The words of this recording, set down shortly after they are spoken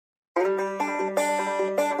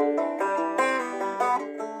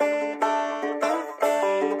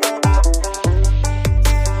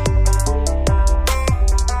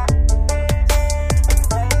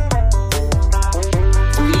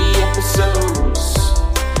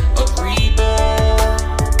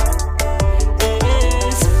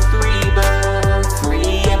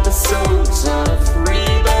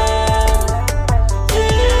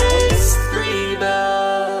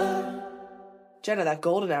that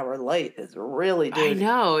golden hour light is really I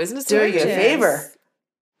know. Isn't it doing you a favor?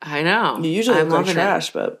 I know. You usually look like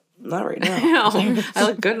trash, but not right now. I know. I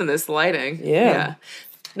look good in this lighting. Yeah.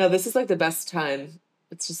 No, this is like the best time.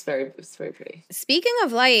 It's very pretty. Speaking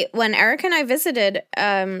of light, when Eric and I visited,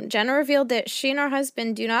 Jenna revealed that she and her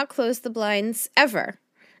husband do not close the blinds ever.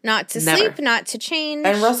 Not to sleep, not to change.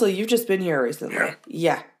 And Russell, you've just been here recently.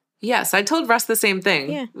 Yeah. Yes, I told Russ the same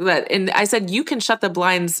thing. Yeah. And I said, you can shut the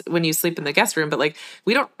blinds when you sleep in the guest room, but like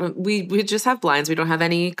we just have blinds. We don't have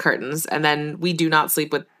any curtains. And then we do not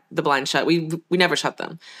sleep with the blinds shut. We never shut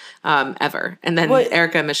them, ever. And then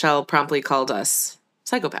Erica and Michelle promptly called us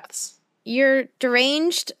psychopaths. You're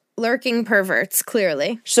deranged, lurking perverts,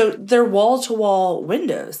 clearly. So they're wall-to-wall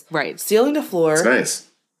windows. Right. Ceiling to floor. It's nice.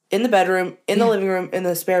 In the bedroom, in the living room, in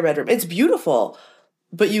the spare bedroom. It's beautiful.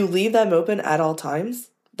 But you leave them open at all times?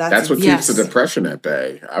 That's what keeps the depression at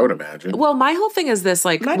bay, I would imagine. Well, my whole thing is this,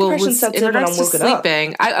 like, my depression sets in when I'm woken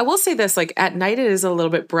sleeping, I will say this, like, at night it is a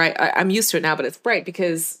little bit bright. I'm used to it now, but it's bright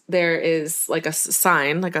because there is, like, a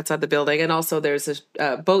sign, like, outside the building, and also there's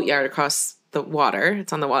a boatyard across the water.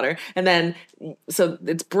 It's on the water. And then, so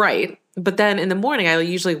it's bright. But then in the morning, I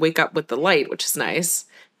usually wake up with the light, which is nice.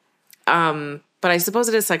 But I suppose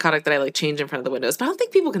it is psychotic that I like change in front of the windows. But I don't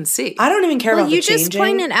think people can see. I don't even care about the changing. You just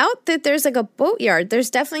pointed out that there's like a boatyard. There's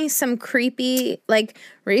definitely some creepy, like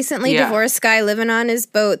recently divorced guy living on his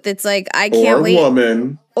boat that's like, I can't wait.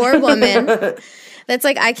 Or woman. That's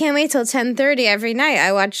like, I can't wait till 10:30 every night.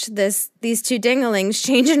 I watch these two dinglings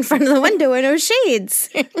change in front of the window with no shades.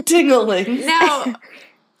 Dinglings. Now,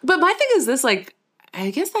 but my thing is this, like, I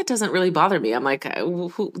guess that doesn't really bother me. I'm like,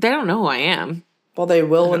 they don't know who I am. Well, they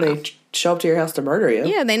will when they show up to your house to murder you.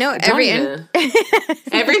 Yeah, they know every inch.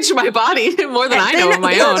 Every inch of my body, more than I know of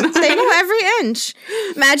my own. They know every inch.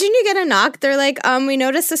 Imagine you get a knock. They're like, we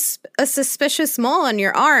noticed a suspicious mole on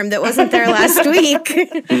your arm that wasn't there last week.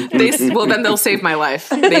 Well, then they'll save my life.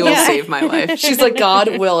 They will save my life. She's like,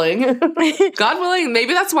 God willing. God willing.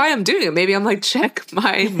 Maybe that's why I'm doing it. Maybe I'm like, check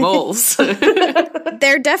my moles.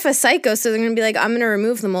 They're deaf as psycho, so they're going to be like, I'm going to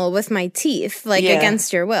remove the mole with my teeth, like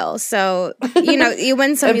against your will. So, you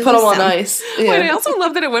win some, you put lose them on some. ice. Yeah. Wait, I also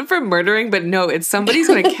love that it went for murdering, but no, it's somebody's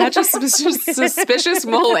going to catch a suspicious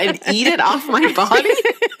mole and eat it off my body.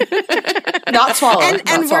 Not swallow.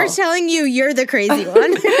 And we're telling you, you're the crazy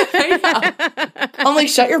one. I'm like,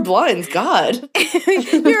 shut your blinds, God.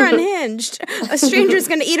 You're unhinged. A stranger's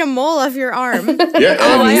going to eat a mole off your arm. Yeah,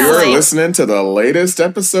 and you're listening to the latest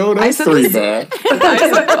episode of Reba.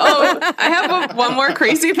 I have one more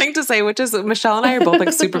crazy thing to say, which is Michelle and I are both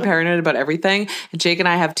like super paranoid about everything. And Jake and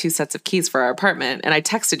I have 2 sets of keys for our apartment. And I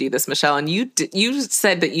texted you this, Michelle, and you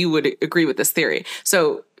said that you would agree with this theory.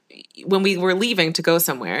 So when we were leaving to go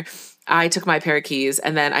somewhere, I took my pair of keys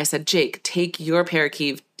and then I said, Jake, take your pair of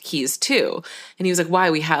keys too. And he was like, why?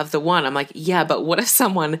 We have the one. I'm like, yeah, but what if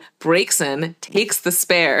someone breaks in, takes the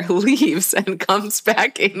spare, leaves, and comes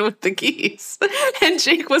back in with the keys? And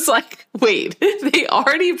Jake was like, wait, they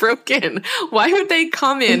already broke in. Why would they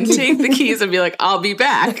come in, take the keys, and be like, I'll be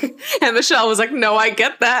back? And Michelle was like, no, I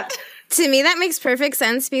get that. To me, that makes perfect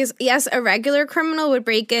sense because, yes, a regular criminal would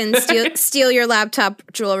break in, steal your laptop,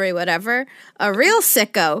 jewelry, whatever. A real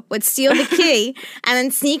sicko would steal the key and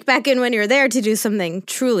then sneak back in when you're there to do something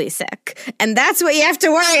truly sick. And that's what you have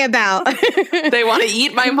to worry about. They want to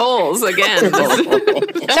eat my moles again.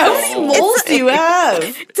 How many moles do you have?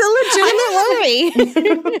 It's a legitimate worry.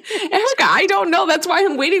 Erica, I don't know. That's why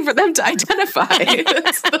I'm waiting for them to identify.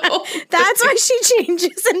 That's why she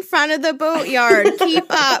changes in front of the boatyard. Keep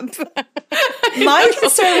up. My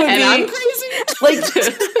concern would be, I'm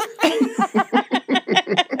crazy.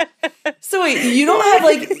 So wait, you don't have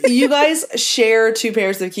like, you guys share 2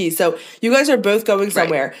 pairs of keys. So you guys are both going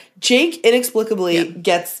somewhere. Right. Jake inexplicably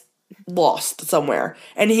gets lost somewhere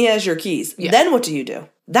and he has your keys. Yeah. Then what do you do?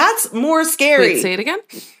 That's more scary. Wait, say it again.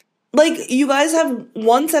 Like, you guys have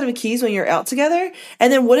one set of keys when you're out together,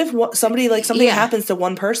 and then what if something happens to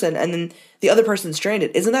one person and then the other person's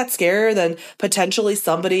stranded? Isn't that scarier than potentially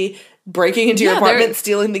somebody breaking into your apartment,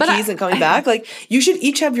 stealing the keys, and coming back? Like, you should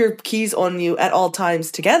each have your keys on you at all times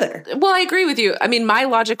together. Well, I agree with you. I mean, my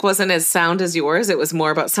logic wasn't as sound as yours. It was more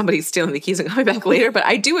about somebody stealing the keys and coming back later. But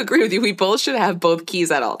I do agree with you. We both should have both keys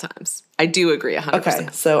at all times. I do agree 100%. Okay,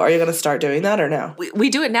 so are you going to start doing that or no?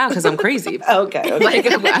 We do it now because I'm crazy. Okay. Like,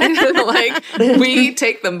 we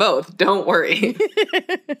take them both. Don't worry.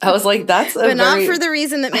 I was like, that's but not for the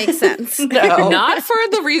reason that makes sense. No. Not for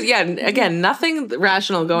the reason. Yeah, again, nothing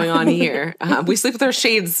rational going on here. We sleep with our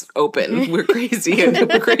shades open. We're crazy.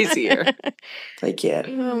 We're crazy here. I can't.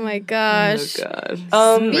 Oh my gosh.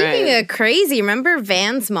 Oh God. Speaking of crazy, remember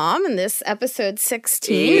Van's mom in this episode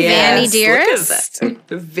 16? Vanny Dearest.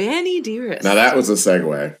 Vanny Dearest. Now that was a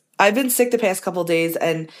segue. I've been sick the past couple of days,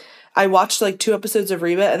 and I watched like 2 episodes of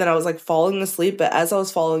Reba, and then I was like falling asleep. But as I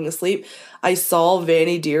was falling asleep, I saw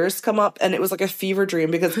Vanny Dearest come up, and it was like a fever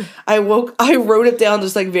dream because I wrote it down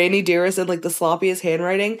just like Vanny Dearest in like the sloppiest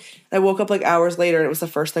handwriting. I woke up like hours later, and it was the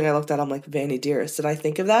first thing I looked at. I'm like, Vanny Dearest, did I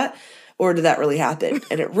think of that? Or did that really happen?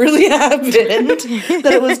 And it really happened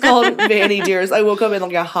that it was called Vanny Dearest. I woke up in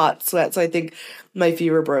like a hot sweat, so I think my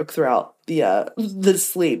fever broke throughout the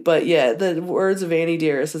sleep. But yeah, the words of Vanny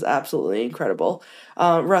Dearest is absolutely incredible.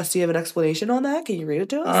 Russ, do you have an explanation on that? Can you read it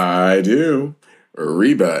to us? I do.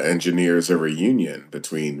 Reba engineers a reunion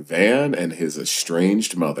between Van and his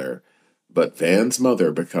estranged mother, but Van's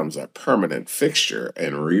mother becomes a permanent fixture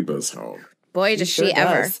in Reba's home. Boy, does she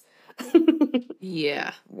ever.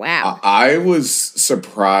 Yeah. Wow. I was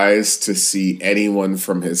surprised to see anyone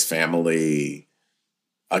from his family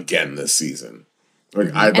again this season. Like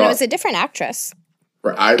I thought, and it was a different actress.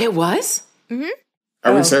 It was? Mm-hmm.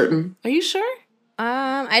 Are we certain? Are you sure?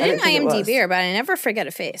 I didn't IMDb her, but I never forget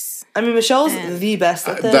a face. I mean, Michelle's the best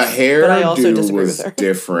at this. The hair but I also disagree was with her.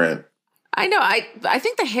 different. I know. I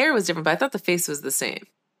think the hair was different, but I thought the face was the same.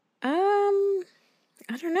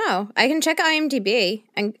 I don't know. I can check IMDb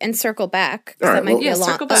and circle back. All right, that might be a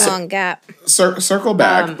long gap. Circle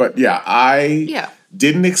back, but yeah, I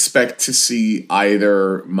didn't expect to see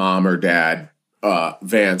either mom or dad,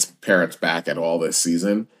 Van's parents back at all this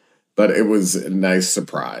season, but it was a nice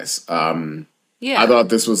surprise. I thought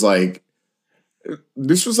this was like a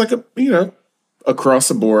across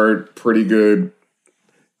the board pretty good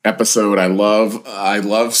episode. I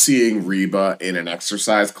love seeing Reba in an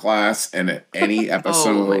exercise class, and any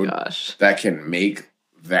episode that can make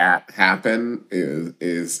that happen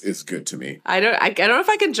is good to me. I don't know if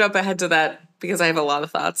I can jump ahead to that because I have a lot of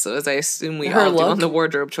thoughts. So as I assume we all do on the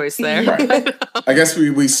wardrobe choice there. Right. I guess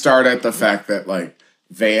we start at the fact that like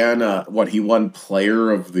Van, he won Player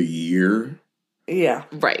of the Year. Yeah.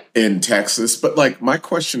 Right. In Texas, but like my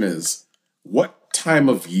question is, what time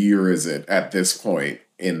of year is it at this point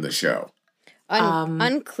in the show?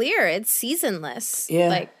 Unclear. It's seasonless.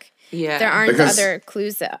 Yeah. There aren't other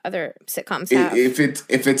clues that other sitcoms have. If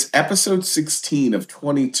it's episode 16 of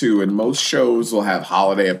 22, and most shows will have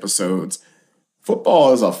holiday episodes,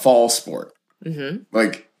 football is a fall sport. Mm-hmm.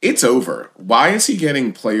 Like, it's over. Why is he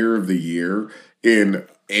getting Player of the Year in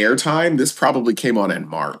airtime? This probably came on in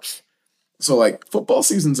March. So, like, football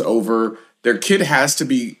season's over. The kid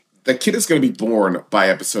is going to be born by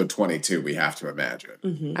episode 22, we have to imagine.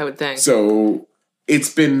 Mm-hmm. I would think. So,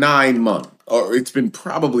 it's been 9 months, or it's been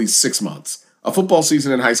probably 6 months. A football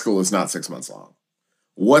season in high school is not 6 months long.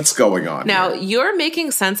 What's going on now? Here? You're making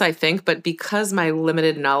sense, I think, but because my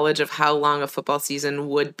limited knowledge of how long a football season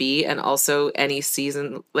would be, and also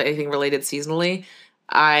anything related seasonally,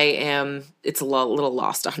 it's a little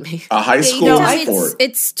lost on me. A high school sport.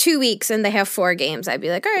 It's 2 weeks and they have 4 games. I'd be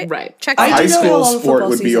like, all right. Check a high school sport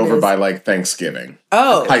would be over by like Thanksgiving.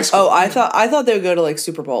 Oh, high school. I thought they would go to like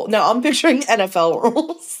Super Bowl. No, I'm picturing NFL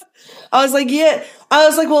rules. I was like,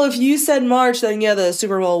 well, if you said March, then yeah, the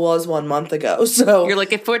Super Bowl was 1 month ago. So you're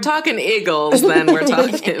like, if we're talking Eagles, then we're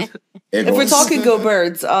talking. If we're talking Go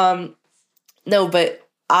Birds, no, but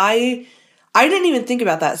I didn't even think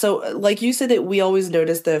about that. So, like you said that we always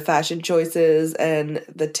notice the fashion choices and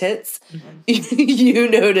the tits. Mm-hmm. You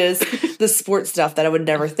notice the sports stuff that I would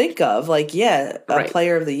never think of. Like,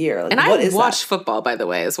 Player of the Year. Like, and I watch football, by the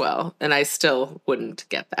way, as well. And I still wouldn't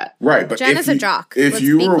get that. Right. But Jenna's a jock. If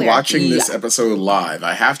you were watching this episode live,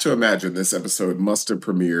 I have to imagine this episode must have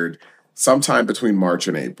premiered sometime between March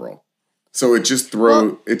and April. So it just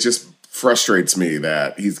frustrates me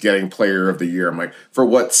that he's getting Player of the Year. I'm like, for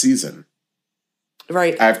what season?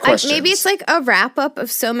 Right. I have questions. Maybe it's like a wrap up of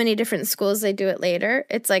so many different schools. They do it later.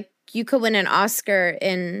 It's like you could win an Oscar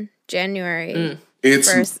in January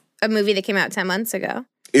for a movie that came out 10 months ago.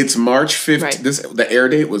 It's March 15th. Right. The air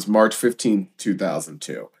date was March 15th,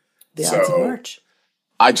 2002. The odds of March.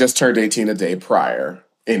 I just turned 18 a day prior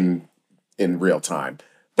in real time.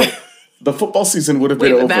 But the football season would have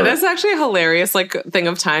been over. That is actually a hilarious thing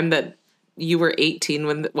of time that you were 18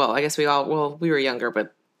 when, I guess we were younger,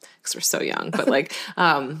 but because we're so young, but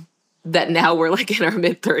that now we're like in our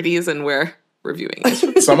mid 30s and we're reviewing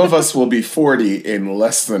it. Some of us will be 40 in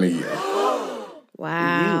less than a year.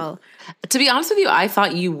 Wow. To be honest with you, I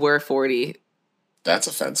thought you were 40. That's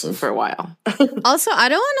offensive. For a while. Also, I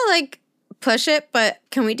don't want to push it, but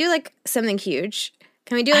can we do like something huge?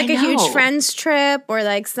 Can we do like a huge friends trip or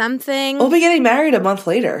like something? We'll be getting married a month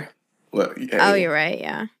later. Well, oh, you're right.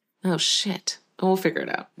 Yeah. Oh, shit. We'll figure it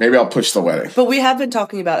out. Maybe I'll push the wedding. But we have been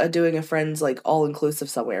talking about doing a friends like all inclusive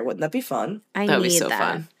somewhere. Wouldn't that be fun? That'd be so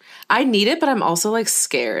fun. I need it, but I'm also like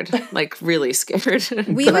scared, like really scared.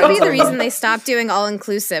 We would be the reason they stopped doing all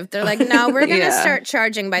inclusive. They're like, no, we're gonna start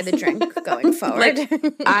charging by the drink going forward.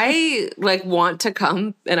 I want to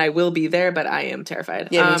come and I will be there, but I am terrified.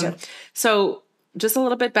 Yeah, me too. So just a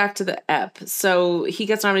little bit back to the ep. So he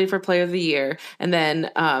gets nominated for Player of the Year, and then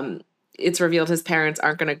it's revealed his parents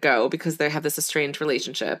aren't going to go because they have this estranged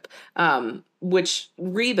relationship, which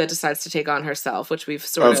Reba decides to take on herself, which we've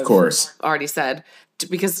sort of already said,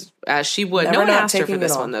 because as she would. No one asked her for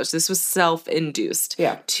this one, though. So this was self-induced.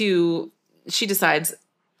 Yeah. She decides,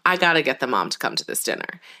 I got to get the mom to come to this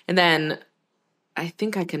dinner. And then I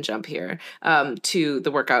think I can jump here to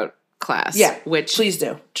the workout class. Yeah, which please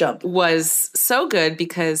do. Jump. Was so good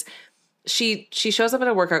because she shows up at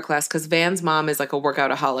a workout class because Van's mom is like a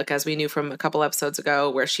workoutaholic, as we knew from a couple episodes ago,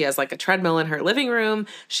 where she has like a treadmill in her living room.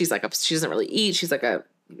 She's like, she doesn't really eat. She's like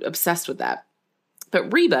obsessed with that.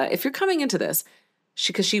 But Reba, if you're coming into this,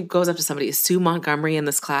 because she goes up to somebody, Sue Montgomery in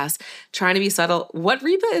this class, trying to be subtle. What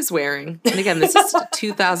Reba is wearing, and again, this is a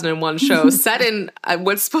 2001 show set in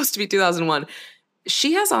what's supposed to be 2001.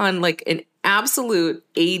 She has on like an absolute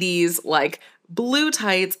 80s, like blue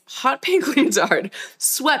tights, hot pink leotard,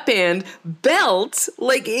 sweatband, belt.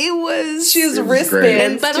 Like it was. She has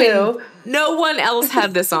wristbands too. No one else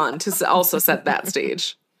had this on to also set that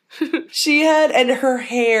stage. She had, and her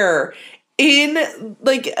hair in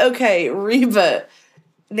like, okay, Reba.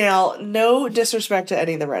 Now, no disrespect to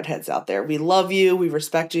any of the redheads out there. We love you. We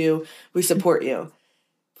respect you. We support you.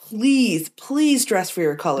 Please, please dress for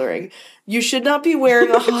your coloring. You should not be wearing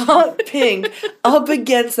a hot pink up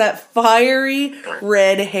against that fiery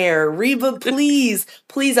red hair. Reba, please,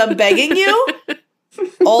 please, I'm begging you.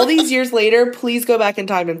 All these years later, please go back in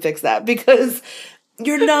time and fix that because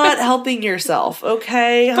you're not helping yourself,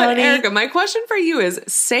 okay, honey? But Erica, my question for you is,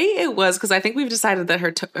 say it was, because I think we've decided that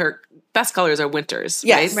her best colors are winters,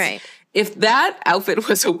 yes. Right. If that outfit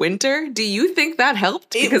was a winter, do you think that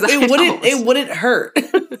helped? Because it wouldn't hurt.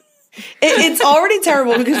 It's already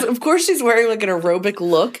terrible because of course she's wearing like an aerobic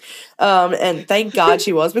look, and thank God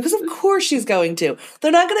she was, because of course she's going to.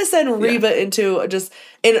 They're not going to send Reba into just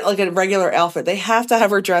in like a regular outfit. They have to have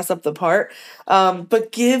her dress up the part.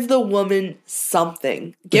 But give the woman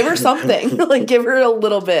something. Give her something. Like give her a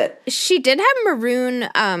little bit. She did have maroon.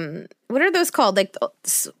 What are those called? Like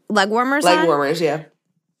leg warmers. Leg warmers, yeah.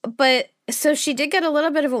 But so she did get a little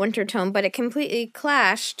bit of a winter tone, but it completely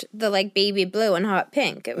clashed the like baby blue and hot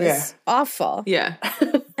pink. It was awful. Yeah.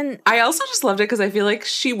 And I also just loved it because I feel like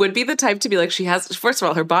she would be the type to be like, she has, first of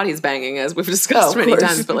all, her body's banging, as we've discussed many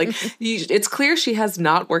times, but like it's clear she has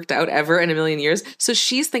not worked out ever in a million years. So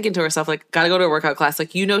she's thinking to herself, like, gotta go to a workout class.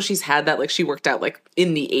 Like, you know, she's had that, like she worked out like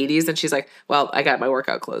in the 80s and she's like, well, I got my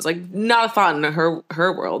workout clothes. Like not a thought in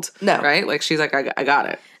her world. No. Right? Like she's like, I got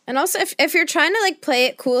it. And also, if you're trying to, like, play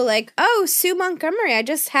it cool, like, oh, Sue Montgomery, I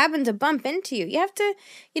just happened to bump into you. You have to,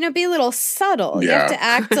 be a little subtle. Yeah. You have to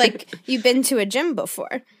act like you've been to a gym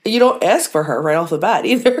before. You don't ask for her right off the bat,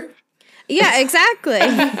 either. Yeah, exactly.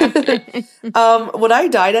 What I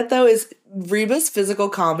died at, though, is Reba's physical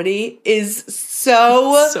comedy is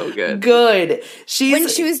so good. When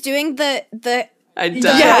she was doing the I died.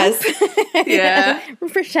 Yes. Yeah.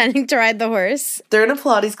 Pretending to ride the horse. They're in a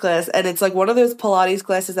Pilates class, and it's like one of those Pilates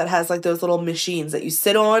classes that has like those little machines that you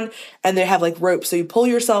sit on, and they have like ropes. So you pull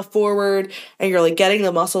yourself forward, and you're like getting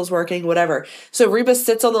the muscles working, whatever. So Reba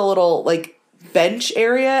sits on the little like bench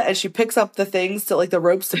area, and she picks up the things to like the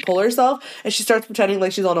ropes to pull herself, and she starts pretending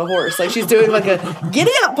like she's on a horse, like she's doing like a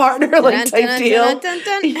giddy up partner like type deal.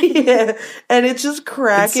 Yeah, and it's just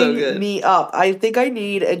cracking me up. I think I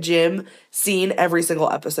need a gym scene every single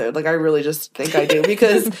episode. Like I really just think I do,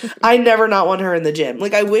 because I never not want her in the gym.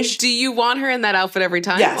 Like I wish. Do you want her in that outfit every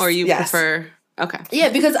time? Yes, or you prefer? Okay. Yeah,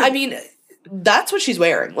 because I mean, that's what she's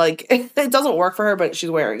wearing. Like it doesn't work for her, but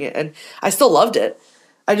she's wearing it, and I still loved it.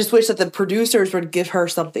 I just wish that the producers would give her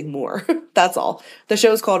something more. That's all. The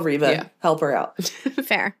show's called Reba. Yeah. Help her out.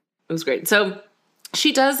 Fair. It was great. So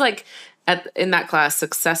she does like in that class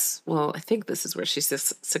I think this is where she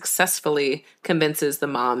successfully convinces the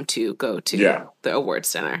mom to go to the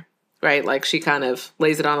awards dinner, right? Like she kind of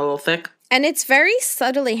lays it on a little thick. And it's very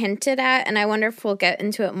subtly hinted at, and I wonder if we'll get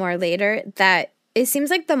into it more later, that it seems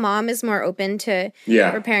like the mom is more open to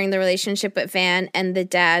repairing the relationship with Van, and the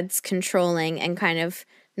dad's controlling and kind of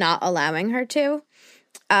not allowing her to.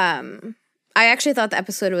 I actually thought the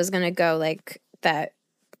episode was going to go like that.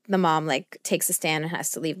 the mom like takes a stand and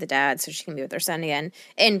has to leave the dad so she can be with her son again.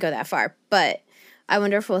 It didn't go that far, but I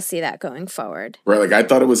wonder if we'll see that going forward. Right, like I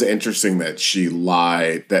thought it was interesting that she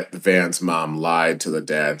lied, that Van's mom lied to the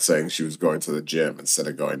dad saying she was going to the gym instead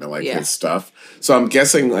of going to like his stuff. So I'm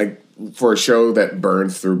guessing like for a show that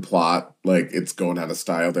burns through plot, like it's going out of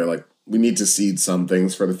style, they're like, we need to seed some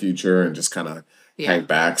things for the future and just kind of hang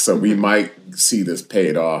back. So we might see this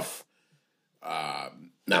paid off. I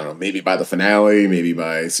don't know, maybe by the finale, maybe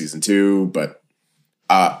by season 2. But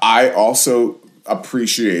I also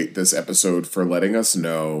appreciate this episode for letting us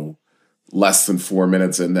know less than 4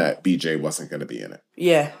 minutes in that BJ wasn't going to be in it.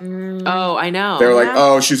 Yeah. Oh, I know. They were like,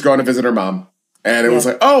 oh, she's going to visit her mom. And it was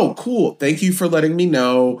like, oh, cool. Thank you for letting me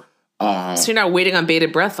know. So you're not waiting on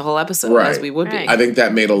bated breath the whole episode, as we would be. I think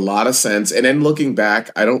that made a lot of sense. And then looking back,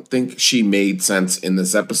 I don't think she made sense in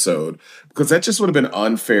this episode because that just would have been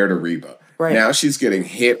unfair to Reba. Right. Now she's getting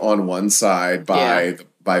hit on one side by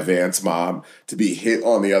Van's mom to be hit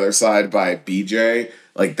on the other side by BJ.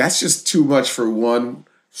 Like, that's just too much for one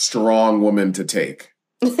strong woman to take.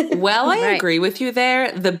 Well, I agree with you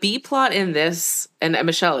there. The B plot in this, and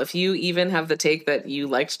Michelle, if you even have the take that you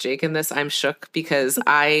liked Jake in this, I'm shook because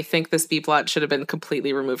I think this B plot should have been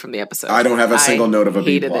completely removed from the episode. I don't have a single note of a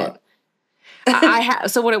B plot.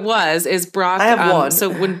 So what it was is Brock. I have one.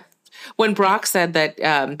 So when Brock said that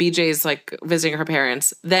BJ's like visiting her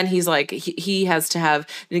parents, then he's like, he has to have,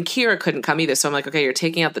 and Kira couldn't come either. So I'm like, okay, you're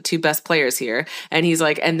taking out the 2 best players here. And he's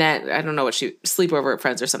like, and then, I don't know what sleep over at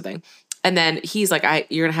friends or something. And then he's like,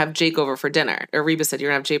 you're going to have Jake over for dinner. Or Reba said,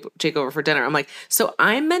 you're going to have Jake over for dinner. I'm like, so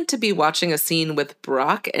I'm meant to be watching a scene with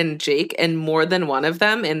Brock and Jake and more than one of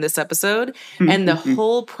them in this episode. And the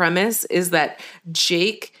whole premise is that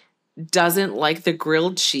Jake doesn't like the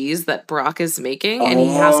grilled cheese that Brock is making. And he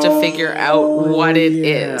has to figure out what it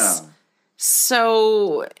is.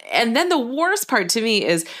 So, and then the worst part to me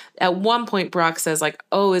is at one point Brock says like,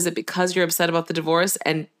 oh, is it because you're upset about the divorce?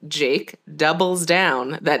 And Jake doubles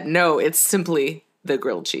down that no, it's simply the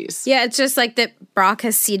grilled cheese. Yeah, it's just like that Brock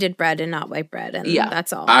has seeded bread and not white bread. And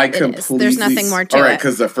that's all. There's nothing more to it. All right,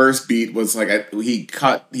 because the first beat was like, he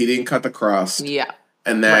didn't cut the crust. Yeah.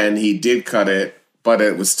 And then he did cut it, but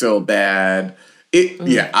it was still bad.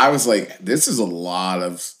 I was like, this is a lot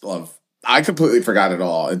of I completely forgot it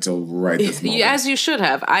all until right this moment. As you should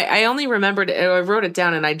have. I only remembered it. I wrote it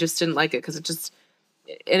down and I just didn't like it because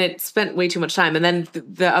it spent way too much time. And then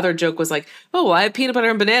the other joke was like, oh, well, I have peanut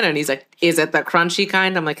butter and banana. And he's like, is it the crunchy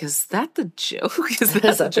kind? I'm like, is that the joke? Is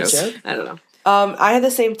that the joke? I don't know. I had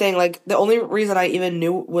the same thing. Like, the only reason I even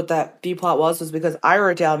knew what that B plot was because I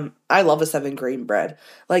wrote down, I love a 7-grain bread.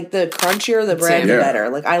 Like, the crunchier the bread, the better.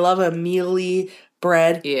 Like, I love a mealy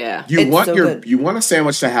bread. Yeah. You want a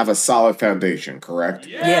sandwich to have a solid foundation, correct?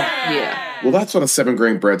 Yeah. Well, that's what a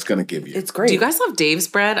 7-grain bread's going to give you. It's great. Do you guys love Dave's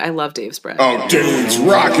bread? I love Dave's bread. Oh, Dave's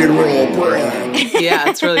rock and roll bread. Yeah,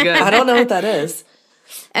 it's really good. I don't know what that is.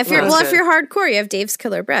 If you're hardcore, you have Dave's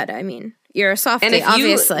Killer Bread. I mean, you're a softie,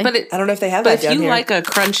 obviously. I don't know if they have that down here. But if you like a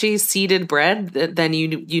crunchy seeded bread, then you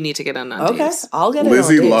need to get on Dave's. Okay, I'll get it.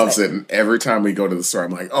 Lizzie loves it, and every time we go to the store,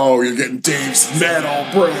 I'm like, "Oh, you're getting Dave's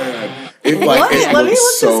metal bread." Let me look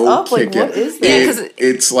this up. Like, what is that?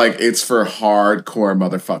 It's for hardcore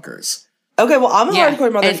motherfuckers. Okay, well, I'm a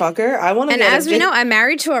hardcore motherfucker. I want to. And as we know, I'm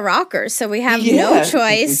married to a rocker, so we have no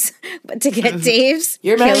choice but to get Dave's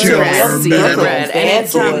Killer bread.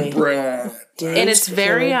 And it's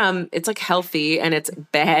very it's like healthy and it's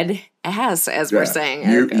bad ass as we're saying.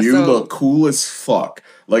 You look cool as fuck.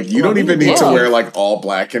 Like you don't even need to wear like all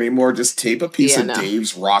black anymore. Just tape a piece of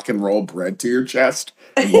Dave's rock and roll bread to your chest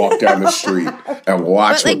and walk down the street and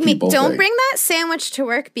watch what people think. Don't bring that sandwich to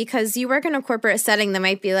work because you work in a corporate setting that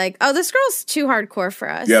might be like, oh, this girl's too hardcore for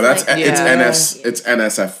us. Yeah, it's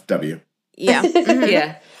NSFW. Yeah.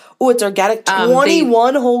 Yeah. Oh, it's organic.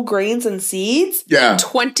 21 whole grains and seeds? Yeah.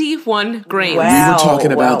 21 grains. Wow. We were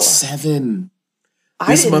talking about 7.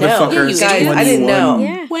 This motherfucker is 21. I didn't know.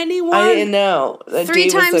 Yeah. 21. I didn't know. 3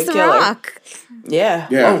 times the rock. Yeah.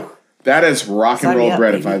 Yeah. Oh. That is rock and roll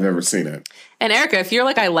bread if I've ever seen it. And Erica, if you're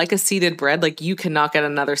like, I like a seeded bread, like you cannot get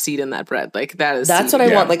another seed in that bread. Like that's what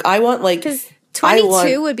I want. Like I want like because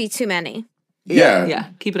 22 would be too many. Yeah. Yeah.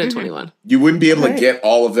 Keep it at 21. You wouldn't be able to get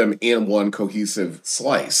all of them in one cohesive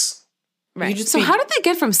slice. Right. So how did they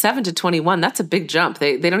get from 7 to 21? That's a big jump.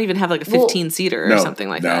 They don't even have like a 15-seater or something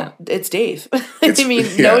like that. It's Dave.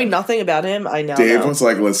 Knowing nothing about him, I know. Dave was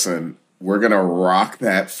like, listen, we're going to rock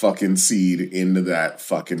that fucking seed into that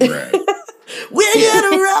fucking bread. We're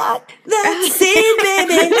gonna rock that seed,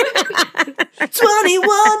 baby.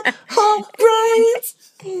 21 whole grains.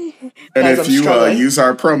 And if you use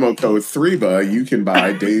our promo code 3BA, you can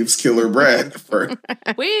buy Dave's Killer Bread for.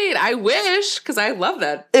 Wait, I wish, because I love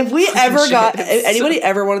that. If we ever if anybody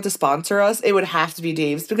ever wanted to sponsor us, it would have to be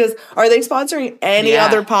Dave's, because are they sponsoring any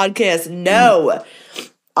other podcast? No.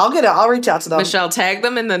 I'll reach out to them. Michelle, tag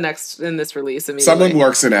them in this release immediately. Someone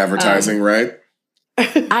works in advertising, right?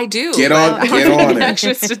 I do. Get on it.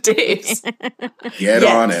 Access to Dave's. Get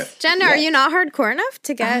on it. Jenna, are you not hardcore enough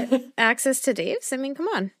to get access to Dave's? I mean, come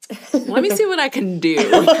on. Let me see what I can do.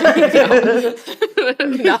 The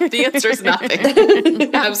answer is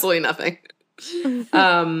nothing. Absolutely nothing.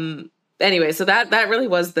 Anyway, so that really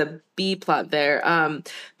was the B plot there.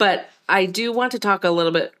 But I do want to talk a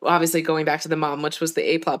little bit, obviously going back to the mom, which was the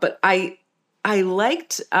A plot. But I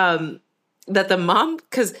liked that the mom,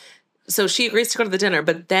 because so she agrees to go to the dinner,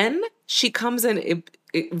 but then she comes in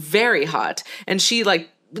very hot, and she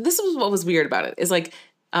this was what was weird about it is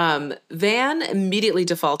Van immediately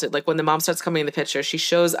defaulted. Like when the mom starts coming in the picture, she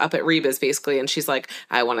shows up at Reba's basically, and she's like,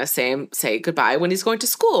 I want to say goodbye when he's going to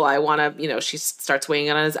school. I want to, she starts weighing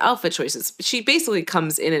in on his outfit choices. She basically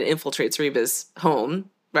comes in and infiltrates Reba's home,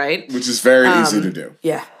 right? Which is very easy to do.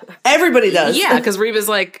 Yeah. Everybody does. Yeah, because Reba's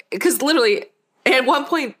because literally at one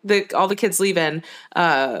point all the kids leave and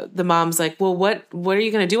the mom's like, well, what are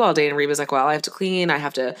you going to do all day? And Reba's like, well, I have to clean. I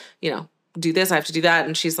have to, do this. I have to do that.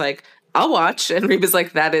 And she's like, I'll watch. And Reba's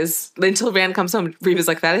like, that is, until Van comes home, Reba's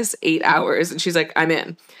like, that is 8 hours. And she's like, I'm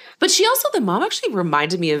in. But the mom actually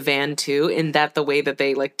reminded me of Van too, in that the way that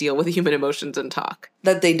they deal with human emotions and talk.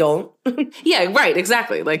 That they don't. Yeah, right,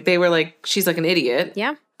 exactly. They were she's like an idiot.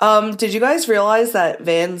 Yeah. Did you guys realize that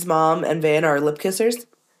Van's mom and Van are lip kissers?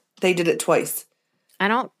 They did it twice. I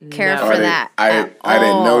don't care for that. I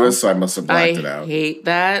didn't notice, so I must have blacked it out. I hate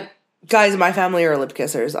that. Guys, my family are lip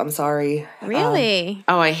kissers. I'm sorry. Really?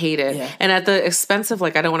 I hate it. Yeah. And at the expense of I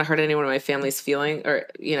don't want to hurt anyone in my family's feeling, or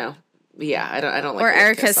yeah, I don't like. Or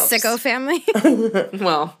Erica's sicko family.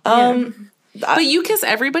 Well, but you kiss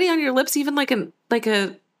everybody on your lips, even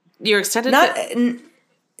your extended.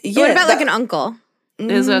 What about an uncle?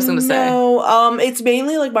 Is what I was going to say. No, it's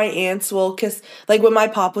mainly my aunts will kiss. When my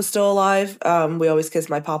pop was still alive, we always kissed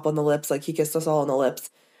my pop on the lips. He kissed us all on the lips.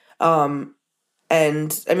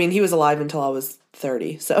 And I mean, he was alive until I was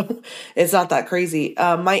 30, so it's not that crazy.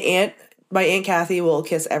 My aunt Kathy will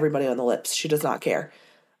kiss everybody on the lips. She does not care.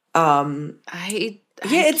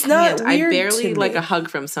 It's not weird. I barely like a hug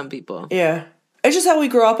from some people. Yeah, it's just how we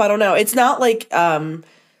grew up. I don't know. It's not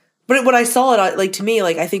but when I saw it, to me,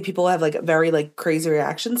 I think people have very crazy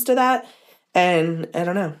reactions to that, and I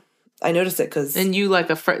don't know. I noticed it because. And you like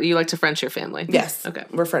to French your family? Yes. Okay,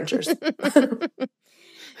 we're Frenchers.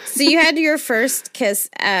 So you had your first kiss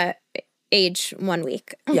at age 1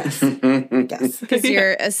 week. Yes. Yes. Because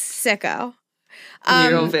you're a sicko.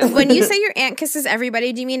 When you say your aunt kisses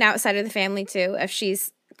everybody, do you mean outside of the family too? If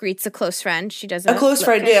she's greets a close friend, she doesn't. A close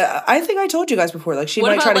friend, kiss? Yeah. I think I told you guys before. She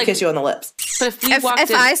might try to kiss you on the lips. But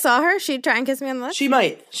if I saw her, she'd try and kiss me on the lips. She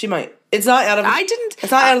might. It's not out of.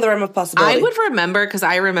 It's not out of the realm of possibility. I would remember because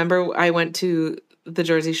I remember I went to the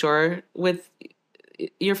Jersey Shore with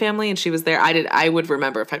your family and she was there. I would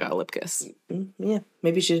remember if I got a lip kiss. Yeah,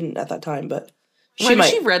 maybe she didn't at that time, but she might.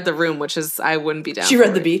 She read the room, which is I wouldn't be down. She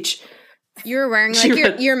read the beach. You were wearing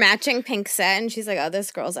your matching pink set, and she's like, "Oh,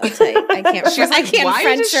 this girl's uptight. I can't. I can't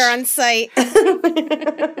French her on sight."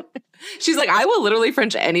 She's like, "I will literally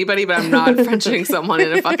French anybody, but I'm not Frenching someone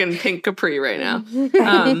in a fucking pink capri right now."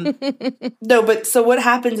 No, but so what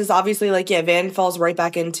happens is obviously Van falls right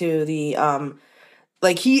back into the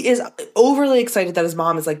he is overly excited that his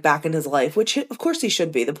mom is back in his life, which of course he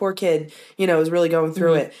should be. The poor kid, is really going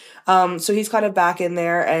through it. So he's kind of back in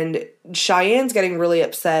there, and Cheyenne's getting really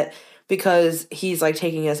upset because he's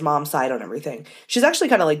taking his mom's side on everything. She's actually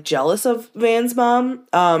kind of jealous of Van's mom,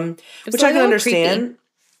 which I can understand.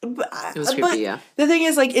 It was creepy, yeah. The thing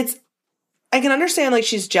is, I can understand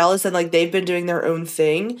she's jealous and they've been doing their own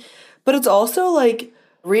thing, but it's also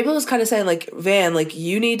Reba was kind of saying Van,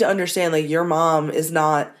 you need to understand your mom is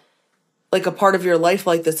not a part of your life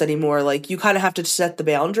like this anymore. You kind of have to set the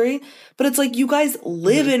boundary, but it's you guys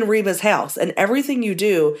live in Reba's house and everything you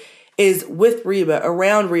do is with Reba,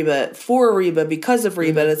 around Reba, for Reba, because of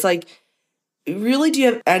Reba. And it's really, do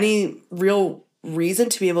you have any real reason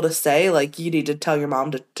to be able to say, you need to tell your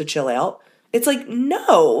mom to chill out? It's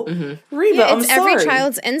no. Reba, yeah, I'm sorry. Every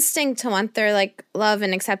child's instinct to want their, love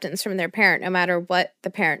and acceptance from their parent, no matter what the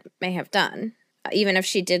parent may have done. Even if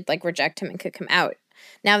she did, reject him and kick him out.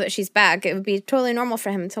 Now that she's back, it would be totally normal for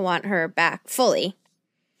him to want her back fully.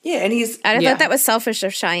 Yeah, and I thought that was selfish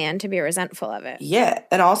of Cheyenne to be resentful of it. Yeah,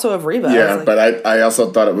 and also of Reba. Yeah, but I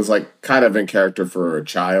also thought it was like kind of in character for a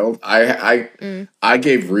child. I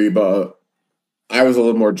gave Reba. I was a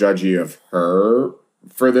little more judgy of her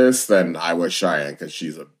for this than I was Cheyenne because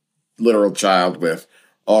she's a literal child with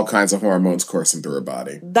all kinds of hormones coursing through her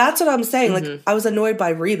body. That's what I'm saying. Like, I was annoyed by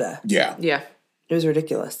Reba. Yeah. Yeah. It was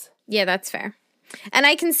ridiculous. Yeah, that's fair. And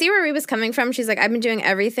I can see where Reba's coming from. She's like, I've been doing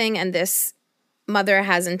everything, and this mother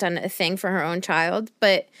hasn't done a thing for her own child.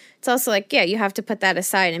 But it's also like, yeah, you have to put that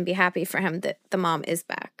aside and be happy for him that the mom is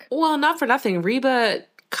back. Well, not for nothing. Reba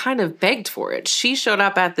kind of begged for it. She showed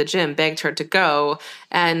up at the gym, begged her to go.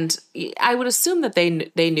 And I would assume that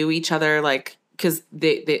they knew each other, like, because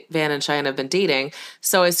Van and Cheyenne have been dating.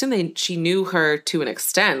 So I assume she knew her to an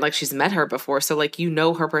extent. Like, she's met her before. So, like, you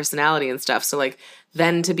know her personality and stuff. So, like,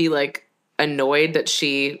 then to be, like, annoyed that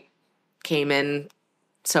she came in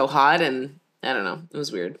so hot, and I don't know. It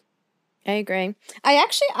was weird. I agree.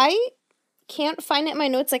 I can't find it in my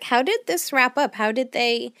notes. Like, how did this wrap up? How did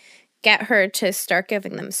they get her to start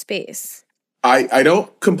giving them space? I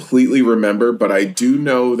don't completely remember, but I do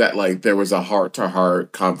know that, like, there was a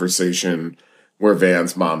heart-to-heart conversation where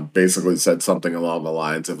Van's mom basically said something along the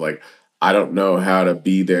lines of, like, I don't know how to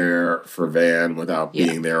be there for Van without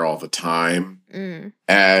being there all the time. Mm.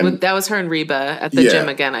 And that was her and Reba at the gym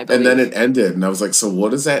again, I believe. And then it ended, and I was like, so what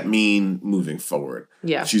does that mean moving forward?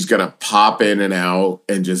 Yeah. She's going to pop in and out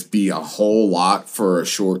and just be a whole lot for a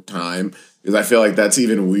short time? Because I feel like that's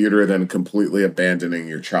even weirder than completely abandoning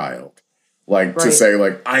your child. Like, to say,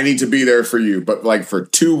 like, I need to be there for you, but, like, for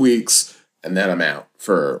 2 weeks, and then I'm out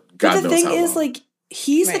for God knows how long. But the thing is, like,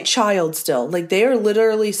 he's a child still. Like, they are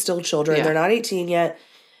literally still children. Yeah. They're not 18 yet.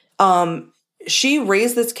 She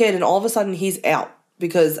raised this kid, and all of a sudden he's out.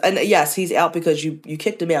 Yes, he's out because you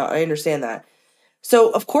kicked him out. I understand that.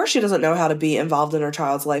 So, of course, she doesn't know how to be involved in her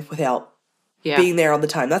child's life without being there all the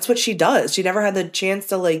time. That's what she does. She never had the chance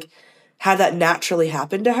to, like, have that naturally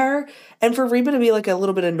happen to her. And for Reba to be, like, a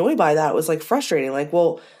little bit annoyed by that was, like, frustrating. Like,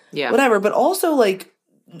 well, whatever. But also, like,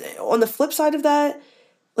 on the flip side of that,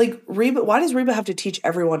 like, Reba, why does Reba have to teach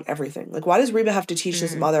everyone everything? Like, why does Reba have to teach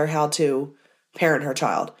this mother how to parent her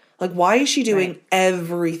child? Like, why is she doing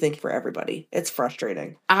everything for everybody? It's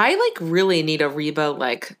frustrating. I, like, really need a Reba,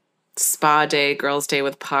 like, spa day, girls' day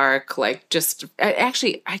with Park. Like, just,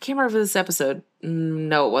 actually, I can't remember this episode.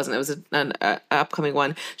 No, it wasn't. It was an upcoming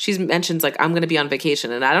one. She mentions, like, I'm going to be on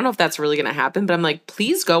vacation. And I don't know if that's really going to happen, but I'm like,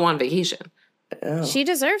 please go on vacation. Oh. She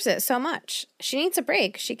deserves it so much. She needs a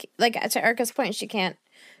break. She, like, to Erica's point, she can't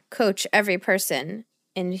coach every person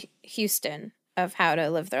in Houston of how to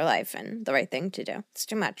live their life and the right thing to do. It's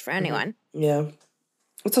too much for anyone. Yeah.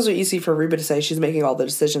 It's also easy for Reba to say she's making all the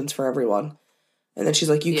decisions for everyone. And then she's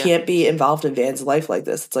like, you can't be involved in Van's life like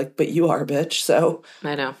this. It's like, but you are, bitch. So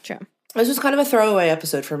I know. True. It was just kind of a throwaway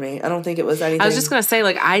episode for me. I don't think it was anything. I was just going to say,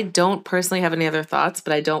 like, I don't personally have any other thoughts,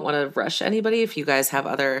 but I don't want to rush anybody if you guys have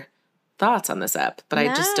other thoughts on this ep. But I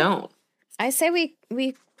just don't. I say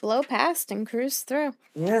we blow past and cruise through.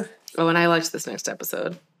 Yeah. Oh, and I liked this next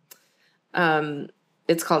episode.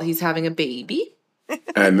 It's called He's Having a Baby.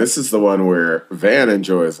 And this is the one where Van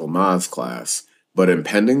enjoys Lamaze class, but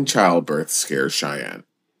impending childbirth scares Cheyenne.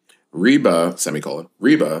 Reba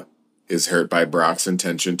is hurt by Brock's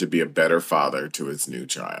intention to be a better father to his new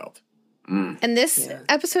child. And this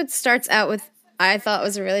episode starts out with, I thought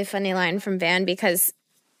was a really funny line from Van, because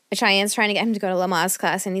Cheyenne's trying to get him to go to Lamaze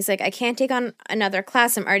class, and he's like, I can't take on another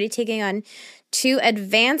class. I'm already taking on 2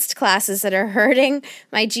 advanced classes that are hurting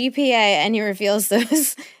my GPA, and he reveals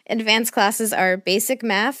those advanced classes are basic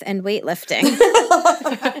math and weightlifting.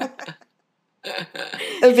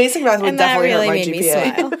 Basic math would definitely hurt my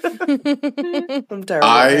GPA. I'm terrible.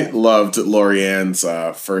 I loved Lorianne's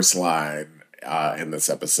first line in this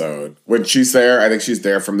episode. When she's there, I think she's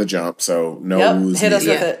there from the jump, so no who's hit us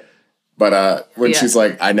with it. But when she's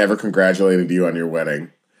like, I never congratulated you on your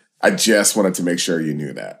wedding, I just wanted to make sure you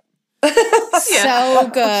knew that.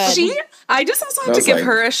 So good. I just also have to give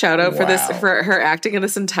her a shout out for this, for her acting in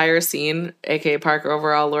this entire scene, aka Parker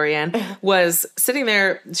overall. Lorianne was sitting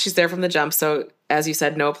there. She's there from the jump. So as you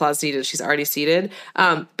said, no applause needed. She's already seated.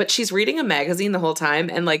 But she's reading a magazine the whole time.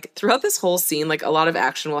 And like throughout this whole scene, like a lot of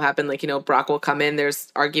action will happen. Like, you know, Brock will come in,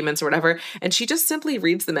 there's arguments or whatever. And she just simply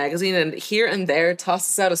reads the magazine and here and there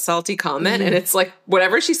tosses out a salty comment. And it's like,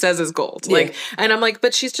 whatever she says is gold. Yeah. Like, and I'm like,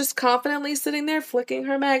 but she's just confidently sitting there flicking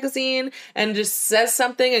her magazine and just says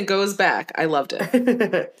something and goes back. I loved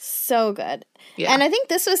it. So good. Yeah. And I think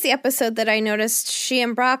this was the episode that I noticed she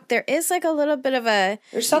and Brock, there is like a little bit of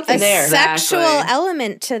there's something there. Sexual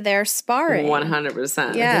element to their sparring.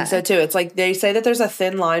 100%. Yeah. I think so too. It's like they say that there's a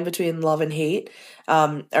thin line between love and hate.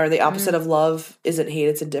 Or the opposite of love isn't hate,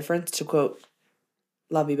 it's indifference, to quote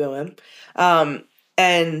Lovey Bohem.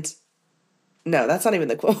 And no, that's not even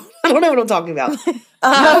the quote. I don't know what I'm talking about.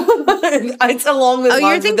 It's along those lines.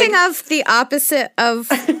 You're thinking of the opposite of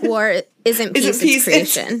war isn't peace, it's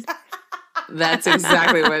creation. That's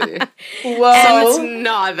exactly what it is. Whoa. So it's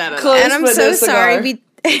not that at all. And I'm so sorry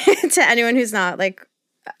to anyone who's not like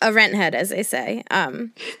a rent head, as they say.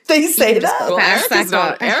 They say that?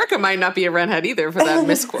 Well, Erica might not be a rent head either for that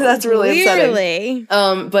misquote. That's really upsetting.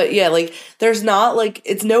 But yeah, like there's not like,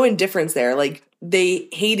 it's no indifference there. Like they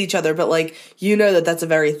hate each other, but like, you know that's a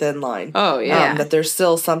very thin line. Oh yeah. That there's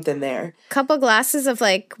still something there. Couple glasses of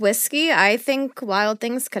like whiskey, I think wild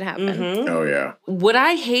things could happen. Mm-hmm. Oh yeah. Would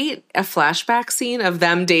I hate a flashback scene of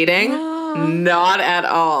them dating? Not at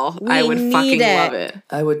all. I would fucking love it.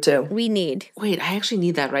 I would too. Wait, I actually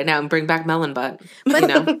need that right now and bring back Melon Butt.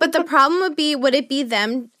 But but the problem would it be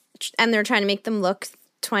them and they're trying to make them look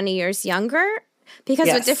 20 years younger? Because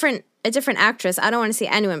with a different actress, I don't want to see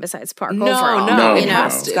anyone besides Park overall. No, it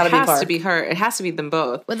has to be her. It has to be them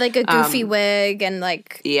both. With like a goofy wig and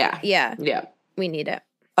like Yeah. We need it.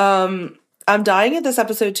 I'm dying at this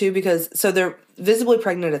episode too because they're visibly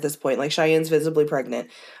pregnant at this point. Like Cheyenne's visibly pregnant,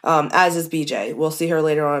 as is BJ. We'll see her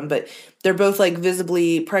later on, but they're both like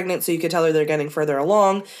visibly pregnant, so you can tell her they're getting further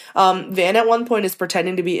along. Van at one point is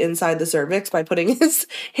pretending to be inside the cervix by putting his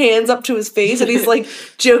hands up to his face, and he's like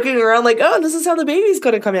joking around like, "Oh, this is how the baby's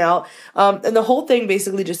going to come out." And the whole thing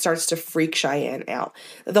basically just starts to freak Cheyenne out.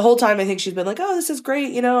 The whole time I think she's been like, "Oh, this is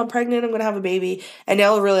great, I'm pregnant, I'm going to have a baby," and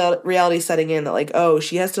now the reality's setting in that like, oh,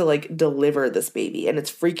 she has to like deliver this baby, and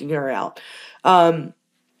it's freaking her out.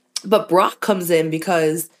 But Brock comes in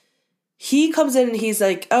because he comes in and he's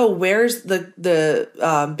like, oh, where's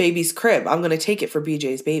the baby's crib? I'm going to take it for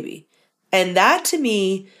BJ's baby. And that to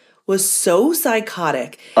me was so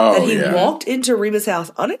psychotic that he walked into Reba's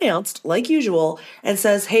house unannounced, like usual, and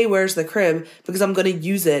says, hey, where's the crib? Because I'm going to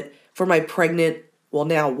use it for my pregnant, well,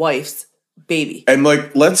 now wife's baby. And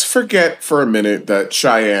like, let's forget for a minute that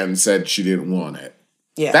Cheyenne said she didn't want it.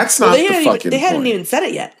 Yeah. That's not the fucking point. They hadn't even said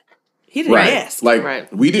it yet. He didn't ask.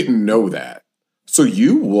 Like, we didn't know that. So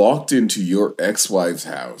you walked into your ex-wife's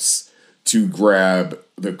house to grab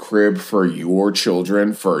the crib for your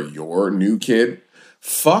children, for your new kid?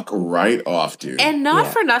 Fuck right off, dude. And not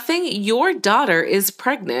for nothing, your daughter is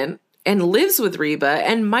pregnant and lives with Reba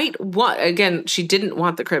and might want, again, she didn't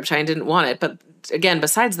want the crib. Cheyenne didn't want it. But again,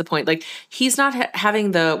 besides the point, like, he's not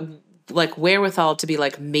having the like wherewithal to be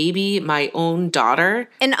like, maybe my own daughter.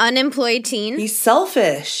 An unemployed teen. He's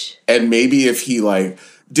selfish. And maybe if he like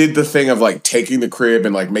did the thing of like taking the crib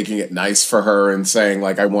and like making it nice for her and saying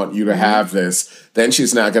like, I want you to have this, then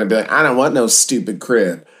she's not going to be like, I don't want no stupid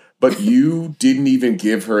crib. But you didn't even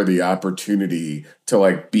give her the opportunity to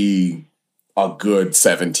like be a good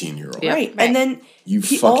 17-year-old. Right. And then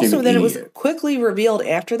then it was quickly revealed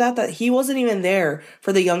after that he wasn't even there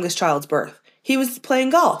for the youngest child's birth. He was playing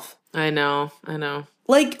golf. I know.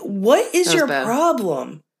 Like, what is your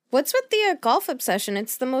problem? What's with the golf obsession?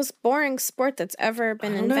 It's the most boring sport that's ever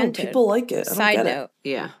been invented. People like it. Side note.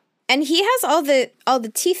 Yeah. And he has all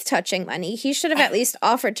the teeth touching money. He should have at least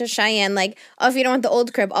offered to Cheyenne, like, oh, if you don't want the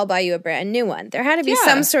old crib, I'll buy you a brand new one. There had to be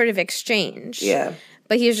some sort of exchange. Yeah.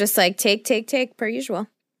 But he was just like, take, per usual.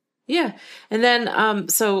 Yeah. And then,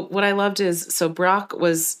 so what I loved is, Brock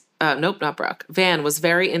was, not Brock. Van was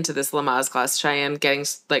very into this Lamaze class. Cheyenne getting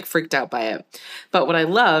like freaked out by it. But what I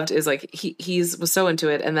loved is like he was so into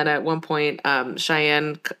it. And then at one point,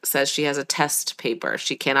 Cheyenne says she has a test paper.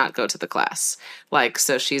 She cannot go to the class. Like,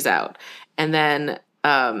 so she's out. And then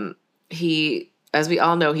he, as we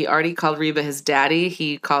all know, he already called Reba his daddy.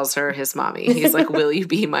 He calls her his mommy. He's like, will you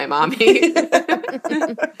be my mommy?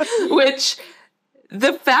 Which...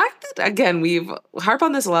 The fact that, again, we've harped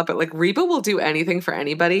on this a lot, but like Reba will do anything for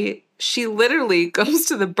anybody. She literally goes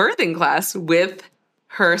to the birthing class with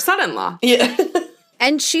her son-in-law. Yeah.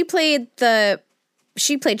 And she played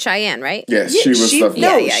Cheyenne, right? Yes, she was the...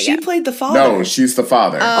 No, she played the father. No, she's the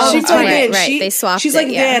father. Oh, she played Van. Right. They swapped She's like,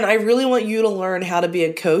 Van, I really want you to learn how to be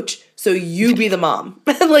a coach, so you be the mom.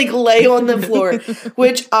 And like lay on the floor.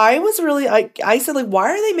 Which I was really... I said, like,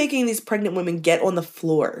 why are they making these pregnant women get on the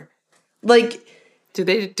floor? Like... Do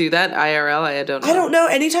they do that IRL? I don't know. I don't know.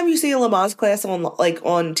 Anytime you see a Lamaze class on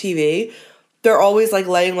TV, they're always like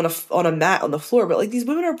laying on a mat on the floor. But like these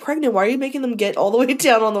women are pregnant. Why are you making them get all the way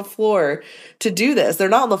down on the floor to do this? They're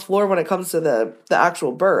not on the floor when it comes to the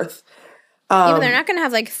actual birth. Yeah, but they're not going to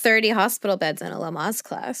have like 30 hospital beds in a Lamaze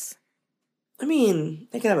class. I mean,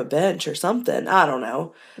 they could have a bench or something. I don't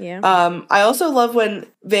know. Yeah. I also love when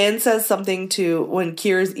Van says something to when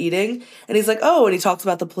Kira's eating, and he's like, "Oh," and he talks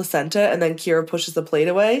about the placenta, and then Kira pushes the plate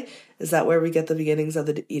away. Is that where we get the beginnings of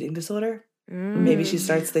the eating disorder? Maybe she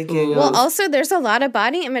starts thinking. Well, also, there's a lot of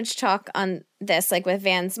body image talk on this, like with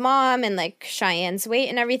Van's mom and like Cheyenne's weight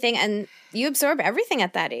and everything, and you absorb everything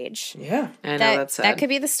at that age. Yeah, I know that's sad. That could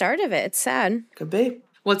be the start of it. It's sad. Could be.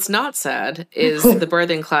 What's not sad is the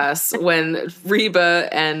birthing class when Reba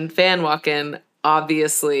and Van walk in.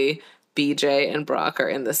 Obviously, BJ and Brock are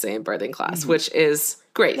in the same birthing class, which is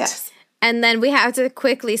great. Yes. And then we have to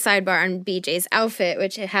quickly sidebar on BJ's outfit,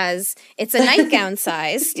 which it's a nightgown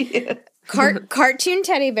sized cartoon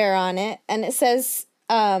teddy bear on it, and it says,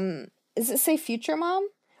 does it say Future Mom?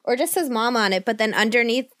 Or just says Mom on it, but then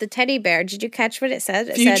underneath the teddy bear, did you catch what it said?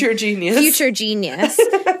 It Future said, Genius. Future Genius.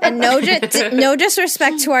 And no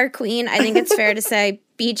disrespect to our queen. I think it's fair to say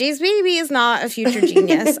BJ's baby is not a future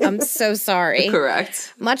genius. I'm so sorry.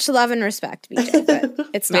 Correct. Much love and respect, BJ, but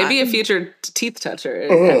it's not. Maybe a future teeth toucher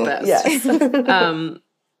at best. Yes.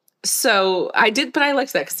 So I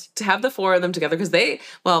liked that, cause to have the four of them together, because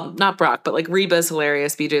not Brock, but like Reba's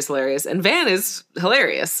hilarious, BJ's hilarious, and Van is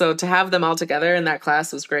hilarious. So to have them all together in that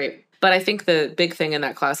class was great. But I think the big thing in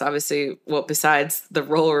that class, obviously, well, besides the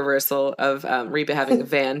role reversal of Reba having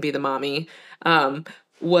Van be the mommy,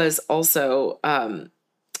 was also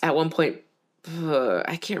at one point,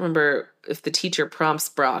 I can't remember if the teacher prompts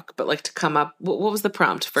Brock, but like to come up, what was the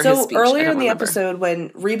prompt for his speech? So earlier in the episode,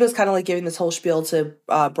 when Reba's kind of like giving this whole spiel to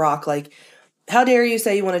Brock, like, how dare you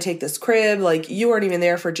say you want to take this crib? Like, you weren't even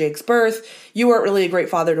there for Jake's birth. You weren't really a great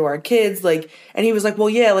father to our kids. Like, and he was like, well,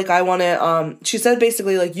 yeah, like, I want to, she said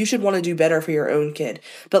basically, like, you should want to do better for your own kid.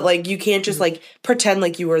 But, like, you can't just, like, pretend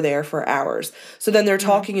like you were there for hours. So then they're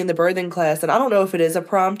talking in the birthing class, and I don't know if it is a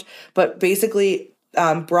prompt, but basically,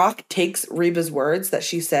 Brock takes Reba's words that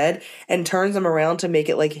she said and turns them around to make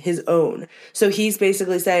it, like, his own. So he's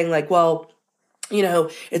basically saying, like, well, you know,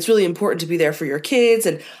 it's really important to be there for your kids,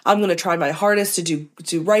 and I'm going to try my hardest to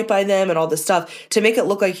do right by them and all this stuff to make it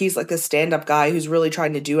look like he's like a stand-up guy who's really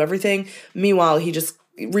trying to do everything. Meanwhile,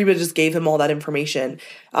 Reba just gave him all that information.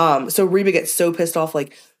 So Reba gets so pissed off,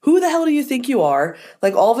 like, who the hell do you think you are?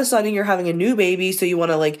 Like, all of a sudden you're having a new baby, so you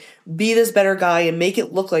want to, like, be this better guy and make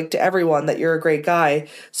it look like to everyone that you're a great guy.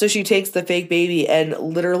 So she takes the fake baby and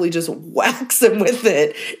literally just whacks him with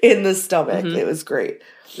it in the stomach. It was great.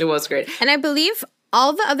 It was great. And I believe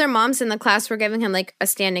all the other moms in the class were giving him, like, a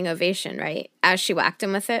standing ovation, right? As she whacked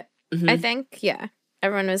him with it, I think. Yeah.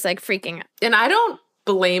 Everyone was, like, freaking out. And I don't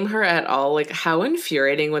blame her at all. Like, how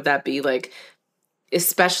infuriating would that be? Like,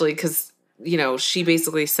 especially because, you know, she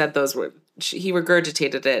basically said those words. He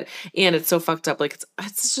regurgitated it. And it's so fucked up. Like,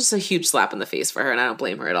 it's just a huge slap in the face for her. And I don't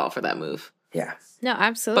blame her at all for that move. Yeah. No,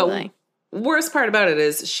 absolutely. But worst part about it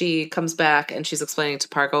is she comes back and she's explaining to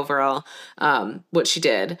Park overall what she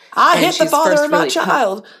did. I hit the father of my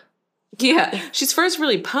child. Yeah, she's first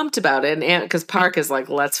really pumped about it, and because Park is like,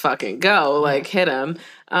 let's fucking go, like, hit him.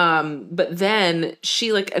 But then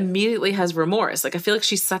she, like, immediately has remorse. Like, I feel like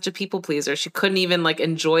she's such a people pleaser. She couldn't even, like,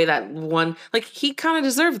 enjoy that one. Like, he kind of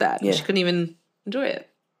deserved that. Yeah. She couldn't even enjoy it.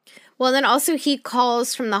 Well, then also he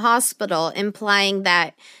calls from the hospital implying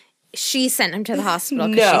that she sent him to the hospital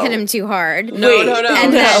because she hit him too hard. No.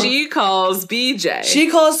 And then she calls BJ. She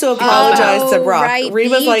calls to apologize to Brock. Right.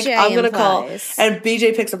 Reba's BJ like, I'm going to call. implies. And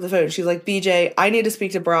BJ picks up the phone. She's like, BJ, I need to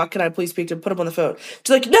speak to Brock. Can I please speak to him? Put him on the phone. She's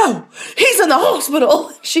like, no, he's in the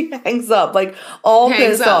hospital. She hangs up, like, all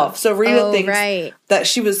pissed off. So Reba thinks that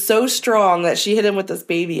she was so strong that she hit him with this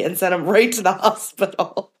baby and sent him right to the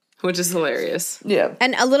hospital. Which is hilarious. Yeah.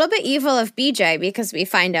 And a little bit evil of BJ because we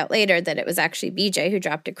find out later that it was actually BJ who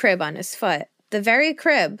dropped a crib on his foot. The very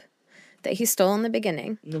crib that he stole in the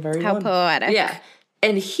beginning. How poetic. Yeah.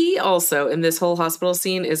 And he also, in this whole hospital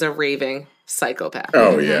scene, is a raving psychopath.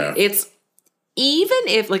 Oh, yeah. It's, even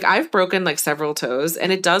if, like, I've broken, like, several toes,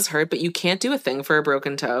 and it does hurt, but you can't do a thing for a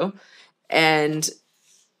broken toe. And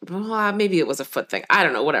well, maybe it was a foot thing. I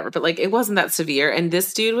don't know, whatever. But, like, it wasn't that severe. And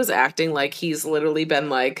this dude was acting like he's literally been,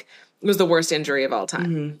 like, it was the worst injury of all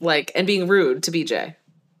time. Like, and being rude to BJ,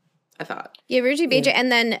 I thought. Yeah, rude to BJ. Yeah.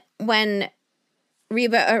 And then when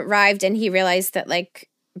Reba arrived and he realized that, like,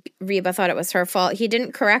 Reba thought it was her fault, he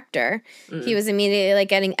didn't correct her. He was immediately, like,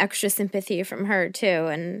 getting extra sympathy from her, too.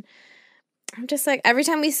 And I'm just like, every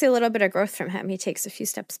time we see a little bit of growth from him, he takes a few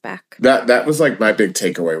steps back. That was, like, my big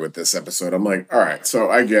takeaway with this episode. I'm like, all right, so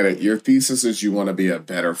I get it. Your thesis is you want to be a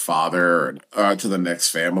better father to the next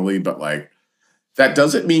family, but, like, that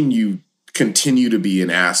doesn't mean you continue to be an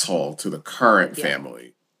asshole to the current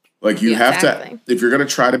family. Like you have to, if you're going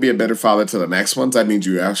to try to be a better father to the next ones, that means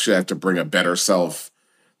you actually have to bring a better self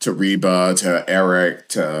to Reba, to Eric,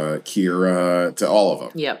 to Kira, to all of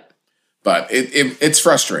them. Yep. But it's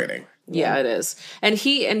frustrating. Yeah, it is.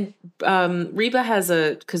 And Reba has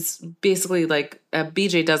because basically like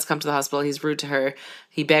BJ does come to the hospital. He's rude to her.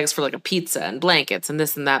 He begs for like a pizza and blankets and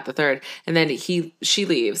this and that, the third. And then she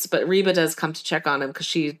leaves. But Reba does come to check on him because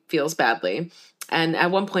she feels badly. And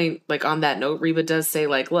at one point, like on that note, Reba does say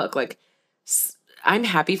like, look, like I'm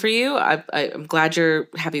happy for you. I'm glad you're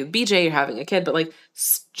happy with BJ. You're having a kid. But like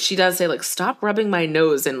she does say like, stop rubbing my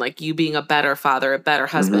nose and like you being a better father, a better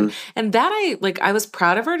husband. Mm-hmm. And that I was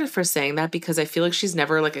proud of her for saying that because I feel like she's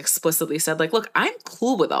never like explicitly said like, look, I'm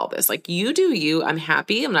cool with all this. Like you do you. I'm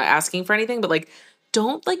happy. I'm not asking for anything. But like,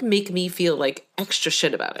 don't like make me feel like extra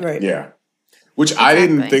shit about it. Right. Yeah. Which I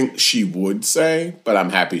didn't think she would say, but I'm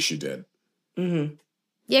happy she did. Mm-hmm.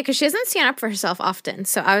 Yeah, because she doesn't stand up for herself often.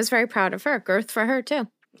 So I was very proud of her. Girth for her, too.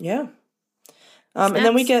 Yeah. And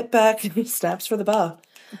then we get back, snaps for the ba.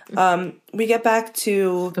 We get back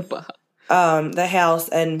to the house,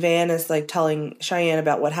 and Van is like telling Cheyenne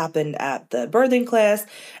about what happened at the birthing class.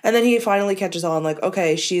 And then he finally catches on, like,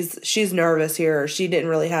 okay, she's nervous here. She didn't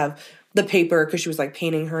really have the paper because she was like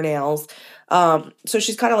painting her nails. So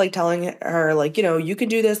she's kind of like telling her, like, you know, you can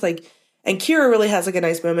do this, like. And Kira really has, like, a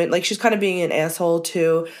nice moment. Like, she's kind of being an asshole,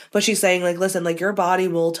 too. But she's saying, like, listen, like, your body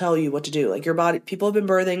will tell you what to do. Like, your body, people have been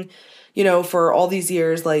birthing, you know, for all these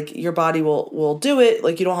years. Like, your body will do it.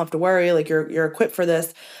 Like, you don't have to worry. Like, you're equipped for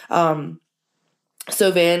this.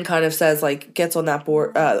 So Van kind of says, like, gets on that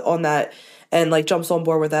board, and, like, jumps on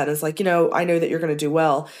board with that. And is like, you know, I know that you're going to do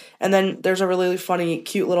well. And then there's a really funny,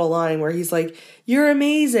 cute little line where he's like, you're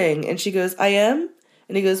amazing. And she goes, I am?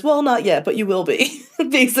 And he goes, well, not yet, but you will be.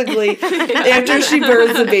 Basically, after she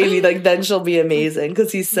births the baby, like, then she'll be amazing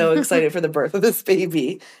because he's so excited for the birth of this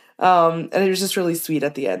baby. And it was just really sweet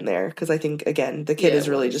at the end there because I think, again, the kid is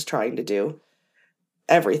really just trying to do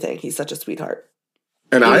everything. He's such a sweetheart.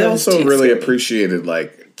 And I also really appreciated,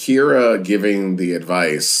 like, Kira giving the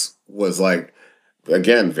advice was, like,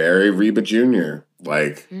 again, very Reba Jr.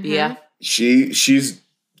 Like, yeah, she's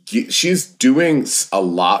doing a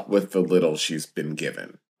lot with the little she's been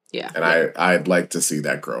given. Yeah. And I'd like to see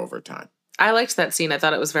that grow over time. I liked that scene. I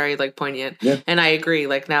thought it was very, like, poignant. Yeah. And I agree,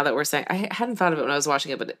 like, now that we're saying, I hadn't thought of it when I was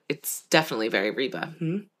watching it, but it's definitely very Reba.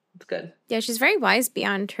 Mm-hmm. It's good. Yeah, she's very wise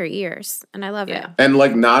beyond her years, and I love it. And,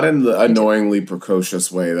 like, not in the annoyingly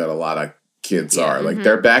precocious way that a lot of kids are. Like,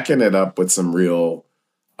 they're backing it up with some real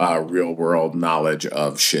world knowledge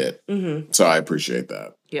of shit. Mm-hmm. So I appreciate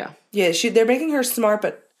that. Yeah. Yeah, they're making her smart,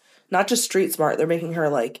 but not just street smart. They're making her,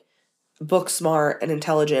 like, book smart and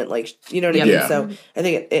intelligent. Like, you know what I mean? Yeah. So I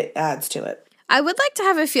think it adds to it. I would like to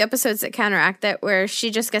have a few episodes that counteract that, where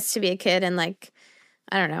she just gets to be a kid and, like,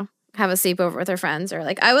 I don't know, have a sleepover with her friends, or,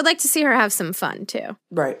 like, I would like to see her have some fun too.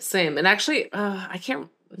 Right. Same. And actually, I can't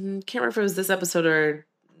remember if it was this episode or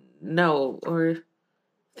no, or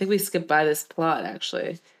I think we skipped by this plot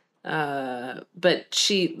actually. But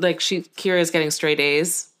Kira's getting straight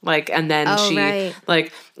A's, like, and then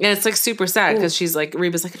like, and it's like super sad because she's like,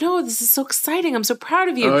 Reba's like, no, this is so exciting, I'm so proud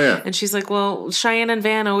of you. And she's like, well, Cheyenne and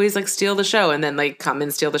Van always like steal the show, and then like come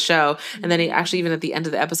and steal the show, and then even at the end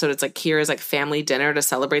of the episode, it's like Kira's like family dinner to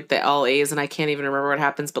celebrate the all A's, and I can't even remember what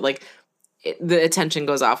happens, but like the attention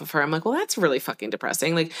goes off of her. I'm like, well, that's really fucking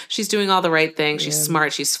depressing. Like, she's doing all the right things, she's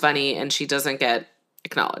smart, she's funny, and she doesn't get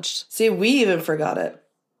acknowledged. See, we even forgot it.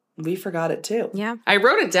 We forgot it too. Yeah. I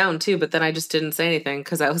wrote it down too, but then I just didn't say anything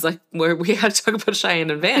because I was like, we had to talk about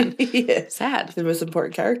Cheyenne and Van. Yeah. Sad. The most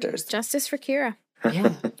important characters. Justice for Kira.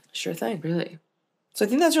 Yeah. Sure thing. Really. So I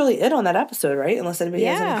think that's really it on that episode, right? Unless anybody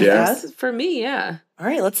has anything to add. For me, yeah. All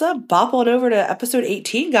right, let's bop on over to episode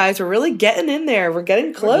 18, guys. We're really getting in there. We're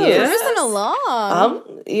getting close. We're cruising along.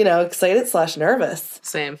 Excited / nervous.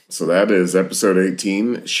 Same. So that is episode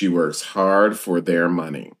 18. She works hard for their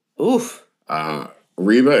money. Oof.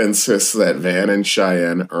 Reba insists that Van and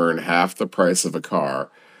Cheyenne earn half the price of a car,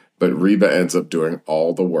 but Reba ends up doing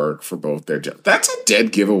all the work for both their jobs. That's a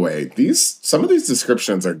dead giveaway. Some of these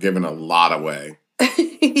descriptions are giving a lot away.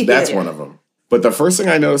 That's one of them. But the first thing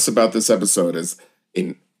I noticed about this episode is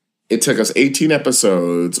it took us 18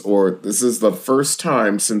 episodes, or this is the first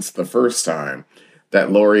time since the first time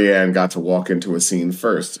that Lori-Ann got to walk into a scene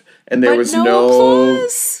first. and there was no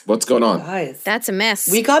applause. What's going on? Guys, that's a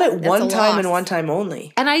mess. We got it one time and one time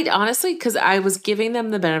only. And I honestly, because I was giving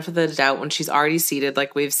them the benefit of the doubt when she's already seated,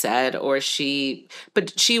 like we've said,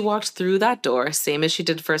 but she walked through that door, same as she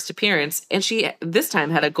did first appearance, and she this time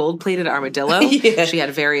had a gold-plated armadillo. Yeah. She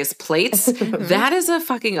had various plates. That is a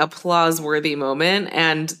fucking applause-worthy moment,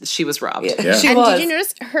 and she was robbed. Yeah. She was. Did you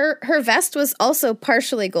notice her vest was also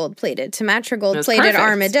partially gold-plated to match her gold-plated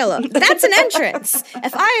armadillo? That's an entrance.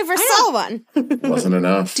 If I ever saw one. Wasn't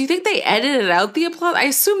enough. Do you think they edited out the applause? I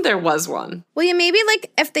assume there was one. Well, yeah, maybe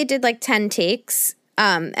like if they did like 10 takes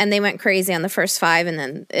and they went crazy on the first 5 and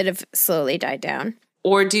then it'd have slowly died down.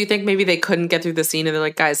 Or do you think maybe they couldn't get through the scene and they're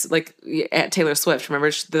like, guys, like at Taylor Swift, remember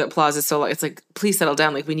the applause is so long. It's like, please settle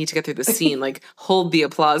down. Like we need to get through the scene. Like hold the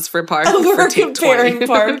applause for Park. We're comparing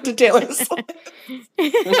Park to Taylor Swift.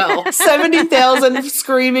 Well, 70,000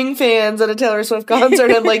 screaming fans at a Taylor Swift concert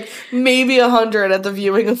and like maybe 100 at the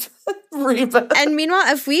viewing of Reba. And meanwhile,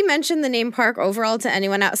 if we mentioned the name Park overall to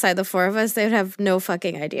anyone outside the 4 of us, they would have no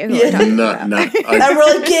fucking idea who we're talking about. And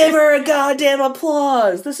we're like, give her a goddamn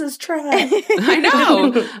applause. This is trash. I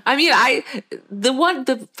know. I mean,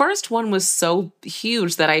 the first one was so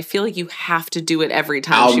huge that I feel like you have to do it every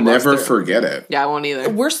time. I'll never forget it. Yeah, I won't either.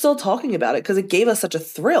 We're still talking about it because it gave us such a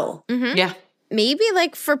thrill. Mm-hmm. Yeah. Maybe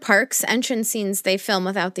like for Park's entrance scenes, they film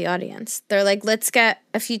without the audience. They're like, let's get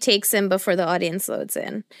a few takes in before the audience loads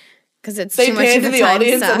in. Because it's too much of a the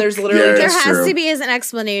audience suck. And there's literally there has to be as an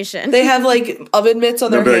explanation. They have like oven mitts on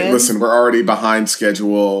their hands. Like, listen, we're already behind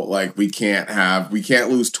schedule. Like we can't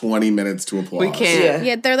lose 20 minutes to applause. We can't.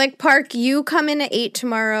 Yeah, they're like, Park, you come in at 8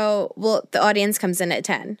 tomorrow. Well, the audience comes in at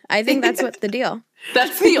 10. I think that's what the deal.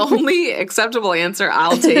 That's the only acceptable answer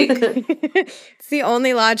I'll take. It's the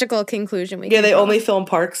only logical conclusion we can Yeah, they draw. only film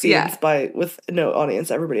Park scenes with no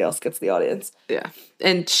audience. Everybody else gets the audience. Yeah.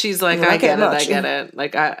 And she's like, I get it.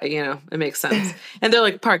 Like, it makes sense. And they're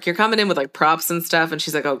like, Park, you're coming in with like props and stuff. And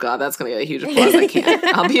she's like, oh God, that's going to get a huge applause. I can't.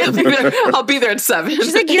 I'll be there at 7.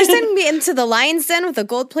 She's like, you're sending me into the lion's den with a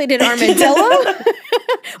gold-plated armadillo?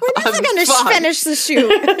 We're never going to finish the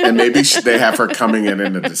shoot. And maybe they have her coming in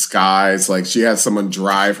a disguise. Like she has someone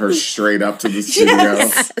drive her straight up to the studio.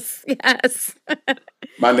 Yes.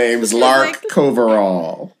 My name's Lark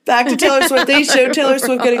Coverall. Back to Taylor Swift. They showed Taylor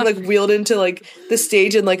Swift getting like wheeled into like the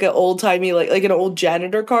stage in like an old timey like an old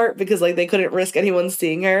janitor cart because like they couldn't risk anyone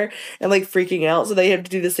seeing her and like freaking out, so they had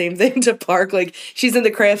to do the same thing to Park. Like she's in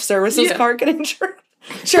the craft services cart getting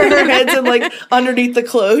turn her heads and like underneath the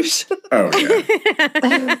clothes. Oh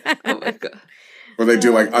yeah. Oh my God. Or they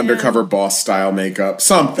do like undercover boss style makeup,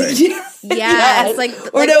 something. Yes, like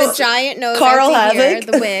the giant nose out to here,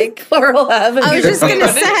 the wig. Carl Havoc. I was just gonna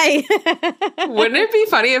say, wouldn't it be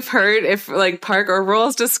funny if like Park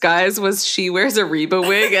Overall's disguise was she wears a Reba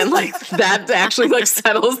wig and like that actually like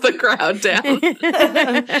settles the crowd down?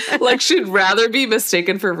 Like she'd rather be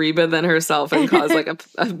mistaken for Reba than herself and cause like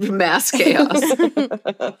a mass chaos.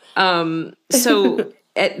 So.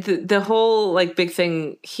 The whole like big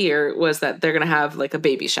thing here was that they're gonna have like a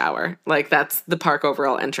baby shower. Like that's the Park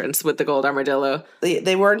Overall entrance with the gold armadillo.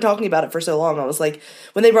 They weren't talking about it for so long. I was like,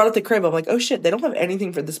 when they brought up the crib, I'm like, oh shit, they don't have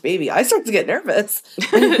anything for this baby. I started to get nervous.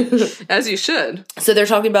 As you should. So they're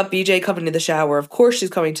talking about BJ coming to the shower. Of course she's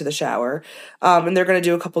coming to the shower. And they're gonna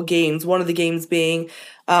do a couple games. One of the games being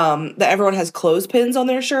that everyone has clothespins on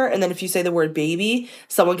their shirt, and then if you say the word baby,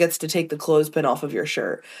 someone gets to take the clothespin off of your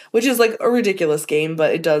shirt, which is like a ridiculous game,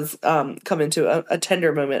 but it does come into a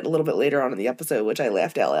tender moment a little bit later on in the episode, which I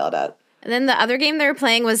laughed out loud at. And then the other game they were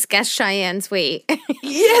playing was Guess Cheyenne's Weight.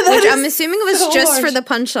 Yeah, which I'm assuming was so just for the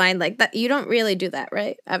punchline. Like that, you don't really do that,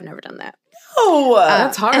 right? I've never done that. Oh,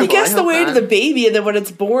 that's horrible. You guess the weight of the baby, and then when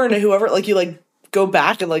it's born, whoever like you like go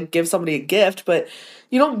back and like give somebody a gift, but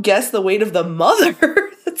you don't guess the weight of the mother.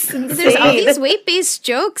 That's insane. There's all these weight-based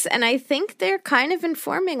jokes, and I think they're kind of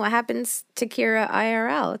informing what happens to Kira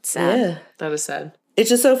IRL. It's sad. Yeah, that is sad. It's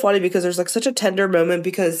just so funny because there's like such a tender moment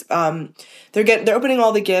because they're opening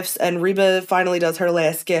all the gifts and Reba finally does her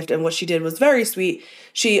last gift, and what she did was very sweet.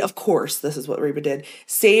 She, of course, this is what Reba did,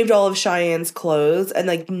 saved all of Cheyenne's clothes and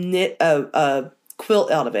like knit a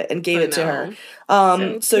quilt out of it and gave it to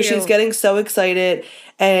her. So she's getting so excited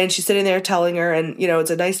and she's sitting there telling her, and you know,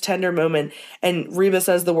 it's a nice tender moment, and Reba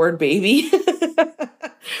says the word baby.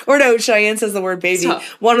 Or no, Cheyenne says the word baby.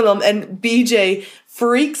 One of them, and BJ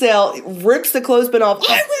freaks out, rips the clothespin off.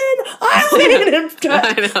 I win, and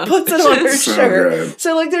puts it on her shirt. Good.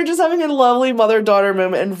 So like they're just having a lovely mother-daughter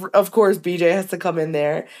moment, and of course BJ has to come in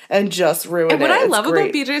there and just ruin it. And what I love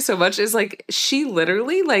about BJ so much is like she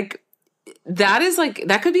literally like that is like,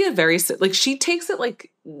 that could be a very, like, she takes it like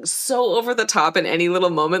so over the top in any little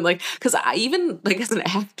moment. Like, cause I even like as an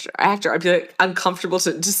actor, I'd be like uncomfortable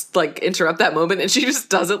to just like interrupt that moment. And she just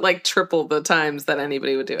does it like triple the times that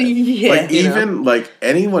anybody would do it. Yeah. Like even like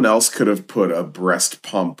anyone else could have put a breast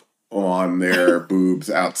pump on their boobs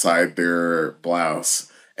outside their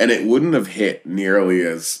blouse, and it wouldn't have hit nearly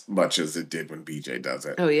as much as it did when BJ does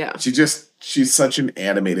it. Oh yeah. She's such an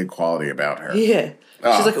animated quality about her. Yeah.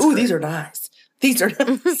 She's like, ooh, these are nice. These are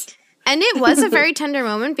nice. And it was a very tender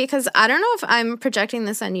moment because I don't know if I'm projecting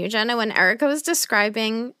this on you, Jenna. When Erica was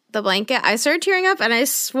describing the blanket, I started tearing up, and I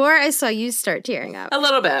swore I saw you start tearing up. A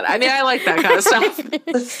little bit. I mean, I like that kind of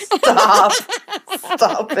stuff.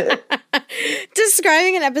 Stop it.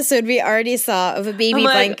 Describing an episode we already saw of a baby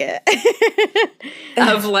blanket.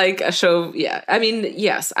 Of like a show. Yeah. I mean,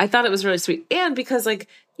 yes, I thought it was really sweet. And because like,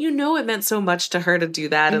 you know, it meant so much to her to do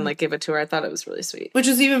that and like give it to her. I thought it was really sweet. Which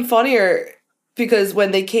is even funnier because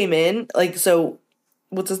when they came in, like, so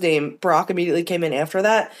what's his name? Brock immediately came in after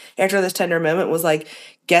that, after this tender moment, was like,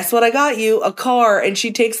 guess what I got you? A car. And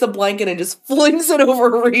she takes the blanket and just flings it over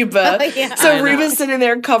Reba. Oh, yeah. So Reba's sitting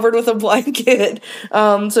there covered with a blanket.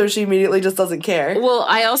 So she immediately just doesn't care. Well,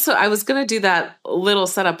 I was going to do that little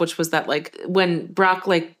setup, which was that like when Brock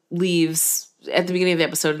like leaves at the beginning of the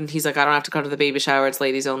episode and he's like, I don't have to come to the baby shower. It's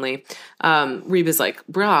ladies only. Reba's like,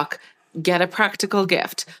 Brock, get a practical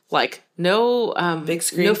gift. Like no big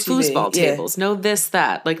screen no TV. foosball tables, no this,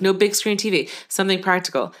 that, like no big screen TV, something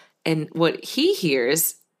practical. And what he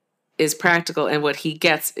hears is practical, and what he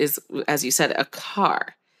gets is, as you said, a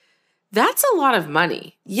car. That's a lot of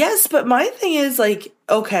money. Yes, but my thing is like,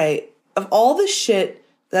 okay, of all the shit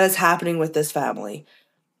that is happening with this family,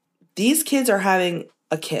 these kids are having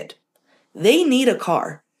a kid. They need a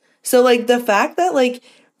car. So like the fact that like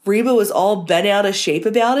Reba was all bent out of shape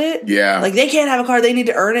about it. Yeah. Like they can't have a car, they need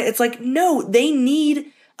to earn it. It's like, no, they need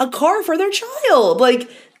a car for their child. Like,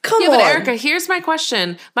 come on. Yeah, but Erica, here's my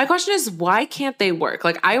question. My question is, why can't they work?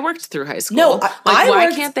 Like, I worked through high school. No,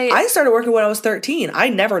 why can't they? I started working when I was 13. I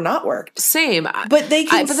never not worked. Same. But they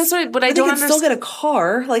can. But that's what. But I don't understand. Still get a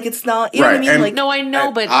car. Like it's not. You know what I mean? And like no, I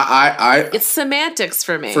know, but it's semantics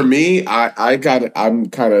for me. For me, I'm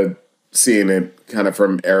kind of seeing it kind of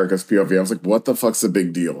from Erica's POV. I was like, what the fuck's the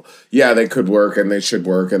big deal? Yeah, they could work and they should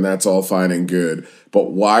work, and that's all fine and good.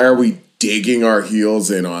 But why are we digging our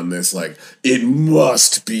heels in on this? Like, it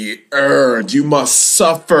must be earned. You must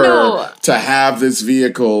suffer to have this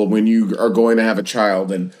vehicle when you are going to have a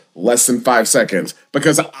child in less than 5 seconds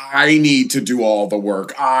because I need to do all the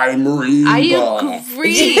work. I'm Reba. I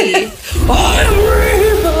agree. I'm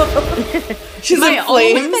Reba. She's my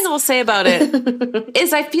only thing I'll say about it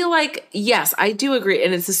is I feel like, yes, I do agree.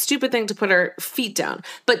 And it's a stupid thing to put her feet down,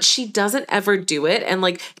 but she doesn't ever do it. And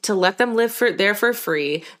like to let them live there for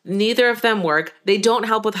free. Neither of them work. They don't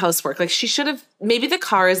help with housework. Like she should have, maybe the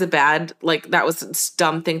car is a bad, like that was a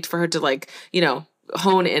dumb thing for her to like, you know,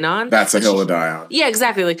 hone in on. That's a hill to die on. Yeah,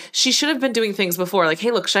 exactly. Like she should have been doing things before. Like,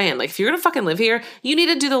 hey, look, Cheyenne, like if you're gonna fucking live here, you need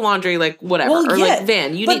to do the laundry, like whatever. Well, or yeah, like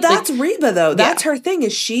Van, you but need. But that's like, Reba though. That's her thing.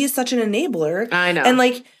 Is she is such an enabler. I know. And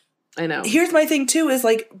like, I know. Here's my thing too: is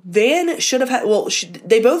like Van should have had. Well,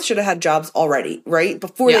 they both should have had jobs already, right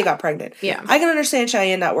before they got pregnant. Yeah, I can understand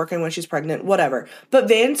Cheyenne not working when she's pregnant, whatever. But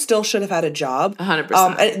Van still should have had a job.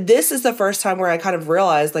 100%. And this is the first time where I kind of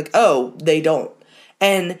realized, like, oh, they don't.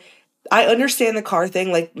 And I understand the car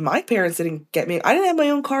thing. Like, my parents didn't get me. I didn't have my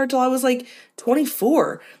own car until I was like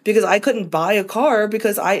 24 because I couldn't buy a car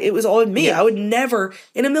because it was all in me. Yeah. I would never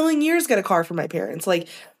in a million years get a car from my parents. Like,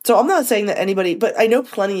 so I'm not saying that anybody, but I know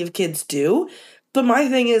plenty of kids do. But my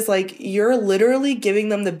thing is, like, you're literally giving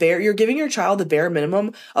them you're giving your child the bare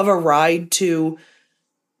minimum of a ride to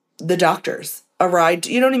the doctors. A ride,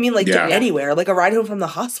 you know what I mean? Like, get anywhere. Like, a ride home from the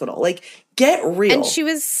hospital. Like, get real. And she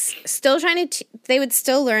was still trying to, they would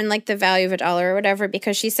still learn, like, the value of $1 or whatever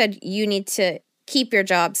because she said you need to keep your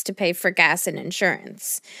jobs to pay for gas and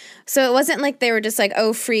insurance. So it wasn't like they were just like,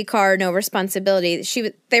 oh, free car, no responsibility.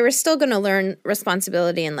 They were still going to learn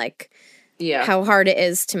responsibility and, like, how hard it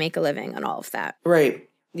is to make a living and all of that. Right.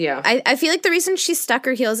 Yeah. I feel like the reason she stuck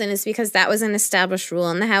her heels in is because that was an established rule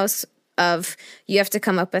in the house of you have to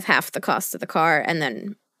come up with half the cost of the car, and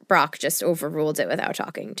then Brock just overruled it without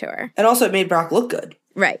talking to her. And also it made Brock look good.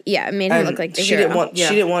 Right, yeah. It made him look like the hero. She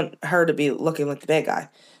didn't want her to be looking like the bad guy.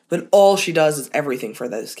 But all she does is everything for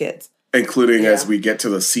those kids. Including as we get to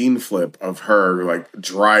the scene flip of her, like,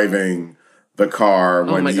 driving the car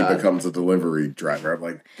when he becomes a delivery driver. I'm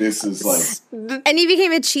like, this is like... And he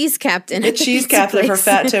became a cheese captain. A cheese captain for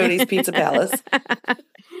Fat Tony's Pizza Palace.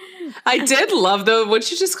 I did love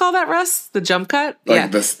what'd you just call that, Russ? The jump cut?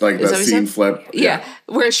 The scene flip. Yeah.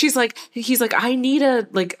 Where he's like, I need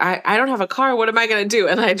I don't have a car. What am I going to do?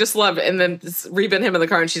 And I just love it. And then Reba and him in the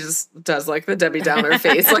car, and she just does like the Debbie Downer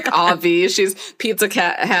face, like Avi. She's pizza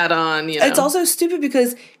cat hat on, you know. It's also stupid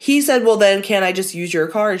because he said, well, then can I just use your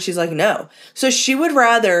car? And she's like, no. So she would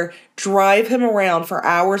rather drive him around for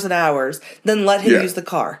hours and hours than let him use the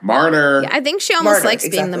car. Martyr. Yeah, I think she almost likes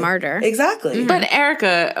being the martyr. Exactly. Mm-hmm. But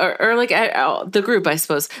Erica, or like the group, I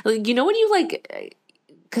suppose, like, you know, when you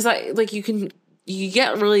because you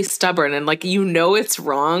get really stubborn and like, you know, it's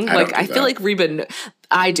wrong. I feel like Reba,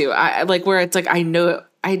 I do. I like where it's like, I know,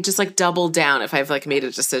 I just like double down if I've like made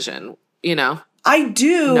a decision, you know? I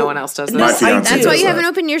do. No one else does this. That's why you haven't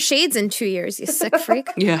opened your shades in 2 years, you sick freak.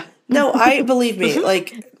 Yeah. No, believe me,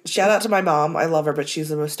 like, shout out to my mom. I love her, but she's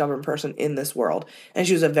the most stubborn person in this world. And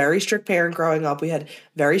she was a very strict parent growing up. We had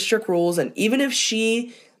very strict rules. And even if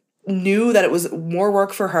she knew that it was more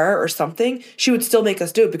work for her or something, she would still make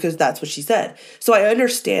us do it because that's what she said. So I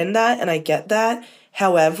understand that and I get that.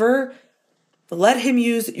 However, let him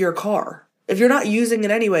use your car. If you're not using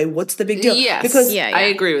it anyway, what's the big deal? Yes, because I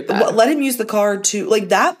agree with that. Let him use the car to, like,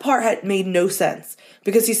 that part had made no sense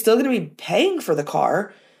because he's still going to be paying for the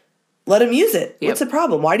car. Let him use it. Yep. What's the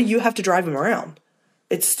problem? Why do you have to drive him around?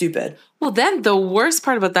 It's stupid. Well, then the worst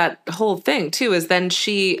part about that whole thing, too, is then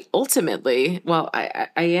she ultimately, well, I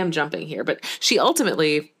am jumping here, but she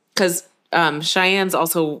ultimately, because Cheyenne's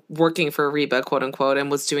also working for Reba, quote unquote, and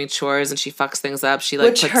was doing chores and she fucks things up. She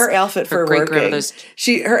like her outfit for working.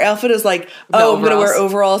 Her outfit is like, I'm gonna wear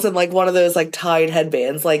overalls and like one of those like tied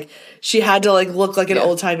headbands. Like she had to like look like an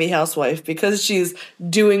old timey housewife because she's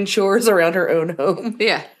doing chores around her own home.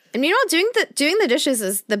 Yeah. And you know, doing the dishes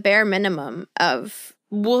is the bare minimum of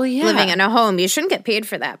living in a home. You shouldn't get paid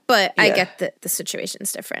for that, but I get that the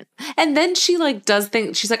situation's different. And then she like does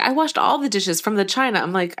things. She's like, I washed all the dishes from the china.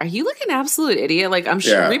 I'm like, are you like an absolute idiot? Like, I'm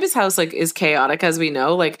sure Reba's house like is chaotic, as we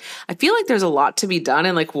know. Like, I feel like there's a lot to be done,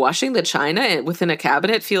 and like washing the china within a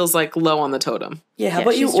cabinet feels like low on the totem. Yeah, how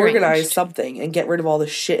about you organize something and get rid of all the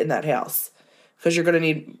shit in that house because you're gonna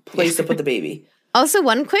need place to put the baby. Also,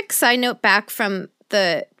 one quick side note back from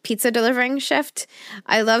the pizza delivering shift.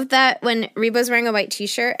 I love that when Reba's wearing a white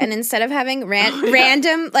t-shirt and instead of having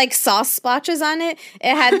random like sauce splotches on it,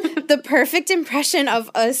 it had the perfect impression of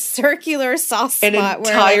a circular sauce spot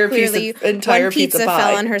where like, clearly one pizza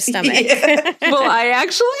fell on her stomach. Yeah. Well, I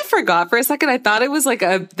actually forgot for a second. I thought it was like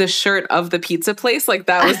the shirt of the pizza place. Like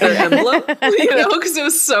that was their emblem, you know, because it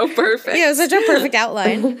was so perfect. Yeah, it was such a perfect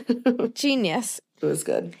outline. Genius. It was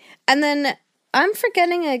good. And then I'm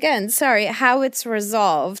forgetting again, sorry, how it's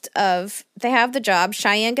resolved of they have the job,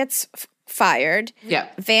 Cheyenne gets fired. Yeah.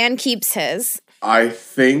 Van keeps his. I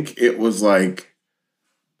think it was like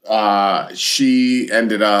she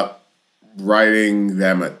ended up writing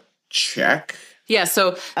them a check. Yeah,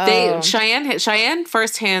 so Cheyenne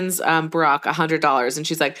first hands Brock $100 and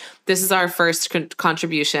she's like, this is our first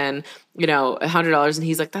contribution, you know, $100, and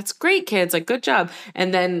he's like, that's great, kids, like good job.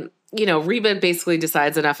 And then you know, Reba basically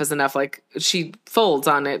decides enough is enough. Like, she folds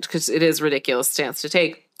on it because it is a ridiculous stance to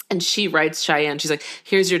take. And she writes Cheyenne. She's like,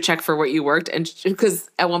 here's your check for what you worked. And because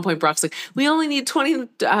at one point, Brock's like, we only need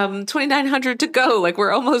 $2,900 to go. Like,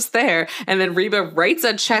 we're almost there. And then Reba writes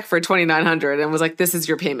a check for $2,900 and was like, this is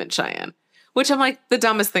your payment, Cheyenne. Which I'm like, the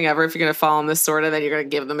dumbest thing ever. If you're going to fall on this sort of, then you're going to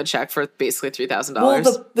give them a check for basically $3,000.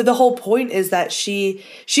 Well, the whole point is that she's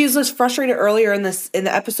just frustrated earlier in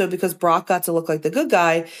the episode because Brock got to look like the good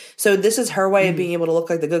guy. So this is her way of being able to look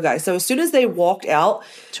like the good guy. So as soon as they walked out,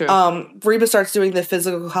 Reba starts doing the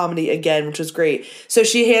physical comedy again, which was great. So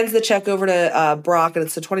she hands the check over to Brock, and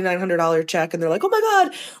it's a $2,900 check. And they're like, oh my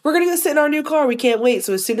God, we're going to go sit in our new car. We can't wait.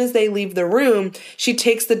 So as soon as they leave the room, she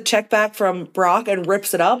takes the check back from Brock and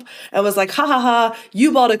rips it up and was like, ha ha ha,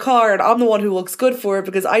 you bought a car and I'm the one who looks good for it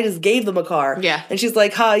because I just gave them a car. Yeah. And she's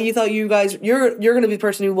like, you thought you guys, you're going to be the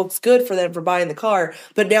person who looks good for them for buying the car,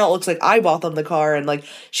 but now it looks like I bought them the car. And like,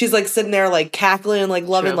 she's like sitting there like cackling, like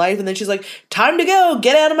loving life. And then she's like, time to go,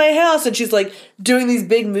 get out of my house. And she's like doing these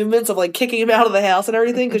big movements of like kicking him out of the house and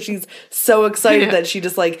everything because she's so excited that she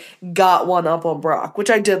just like got one up on Brock, which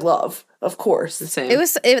I did love. Of course. The same.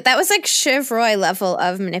 That was like Shiv Roy level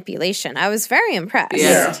of manipulation. I was very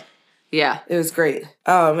impressed. Yeah. It was great.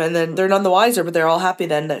 And then they're none the wiser, but they're all happy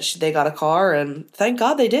then that they got a car, and thank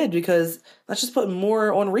God they did, because that's just putting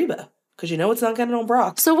more on Reba, because you know it's not getting on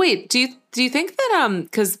Brock. So wait, do you think that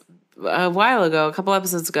because a while ago, a couple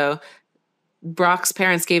episodes ago, Brock's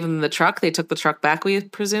parents gave him the truck? They took the truck back, we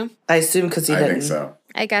presume? I assume because he didn't. I think so.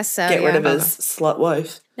 I guess so. Get rid of his slut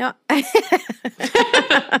wife. No.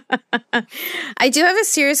 I do have a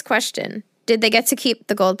serious question. Did they get to keep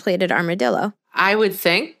the gold-plated armadillo? I would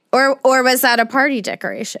think. Or was that a party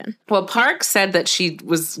decoration? Well, Park said that she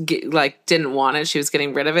was didn't want it. She was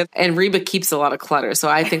getting rid of it. And Reba keeps a lot of clutter. So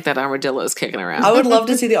I think that armadillo is kicking around. I would love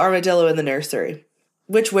to see the armadillo in the nursery.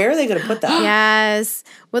 Where are they going to put that? Yes.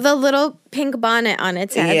 With a little pink bonnet on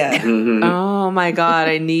its head. Yeah. Mm-hmm. Oh my God,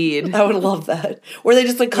 I would love that. Or they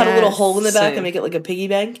just cut a little hole in the back and make it like a piggy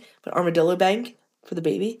bank, an armadillo bank for the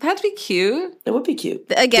baby. That'd be cute. It would be cute.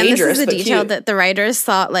 Again, this is a detail that the writers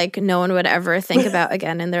thought no one would ever think about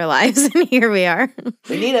again in their lives. And here we are.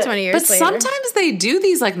 We need it. 20 years later. But sometimes they do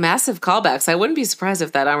these massive callbacks. I wouldn't be surprised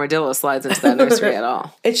if that armadillo slides into that nursery at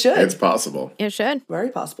all. It should. It's possible. It should. Very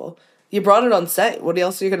possible. You brought it on set. What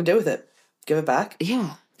else are you going to do with it? Give it back?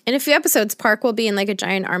 Yeah. In a few episodes, Park will be in a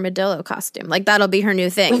giant armadillo costume. That'll be her new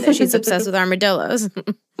thing, that she's obsessed with armadillos.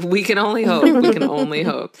 We can only hope. We can only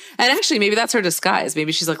hope. And actually, maybe that's her disguise.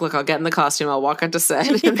 Maybe she's look, I'll get in the costume. I'll walk onto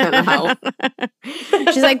set. And then I'll...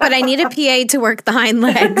 She's but I need a PA to work the hind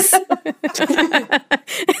legs.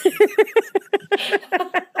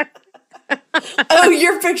 Oh,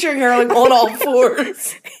 you're picturing her on all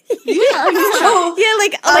fours. Yeah, on a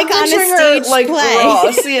stage play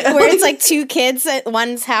Ross, yeah. where it's two kids.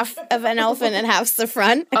 One's half of an elephant and half's the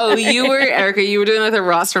front. Oh, Erica, you were doing with a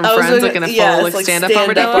Ross from Friends, in a full stand-up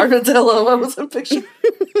armadillo. I wasn't picturing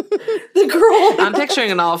the girl. I'm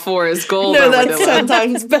picturing an all fours gold. No, armadillo. that's 10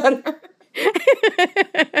 times better.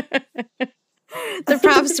 The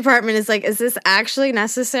props department is this actually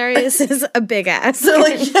necessary? This is a big ass. They're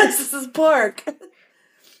yes, this is Park.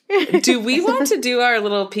 Do we want to do our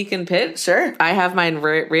little peek and pit? Sure. I have mine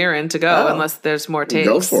rearing to go unless there's more takes.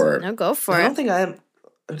 Go for it. No, go for it. I don't think I've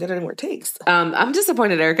got any more takes. I'm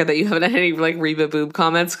disappointed, Erica, that you haven't had any Reba boob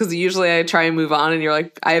comments, because usually I try and move on and you're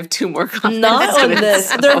I have 2 more comments. Not on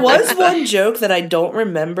this. There was one joke that I don't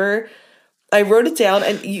remember. I wrote it down,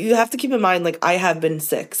 and you have to keep in mind, I have been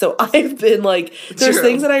sick. So I've been, there's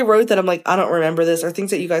things that I wrote that I'm I don't remember this, or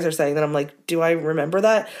things that you guys are saying that I'm do I remember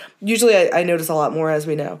that? Usually I notice a lot more, as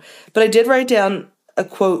we know. But I did write down a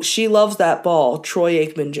quote, "She loves that ball," Troy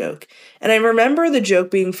Aikman joke. And I remember the joke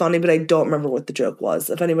being funny, but I don't remember what the joke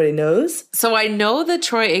was, if anybody knows. So I know the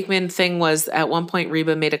Troy Aikman thing was, at one point,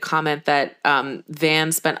 Reba made a comment that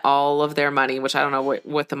Van spent all of their money, which I don't know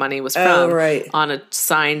what the money was from, on a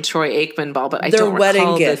signed Troy Aikman ball, but I don't recall. Their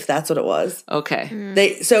wedding gift, that's what it was. Okay.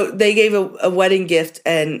 They gave a wedding gift,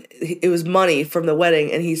 and it was money from the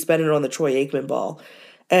wedding, and he spent it on the Troy Aikman ball.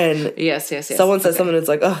 And yes. Someone said something that's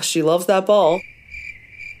oh, she loves that ball.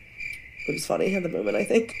 It was funny at the moment, I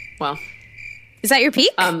think. Well, is that your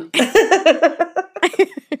peak? No.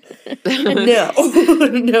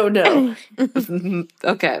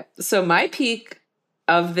 Okay, so my peak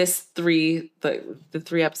of the 3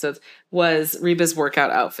 episodes was Reba's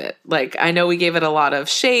workout outfit. I know we gave it a lot of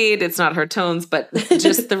shade. It's not her tones, but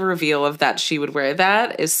just the reveal of that she would wear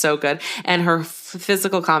that is so good. And her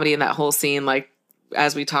physical comedy in that whole scene,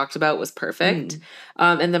 as we talked about, was perfect.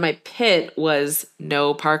 And then my pit was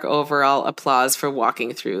no Park overall applause for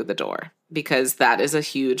walking through the door, because that is a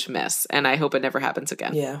huge miss, and I hope it never happens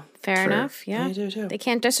again. Yeah. Fair enough. Yeah. I do too. They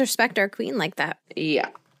can't disrespect our queen like that. Yeah.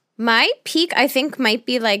 My peak, I think, might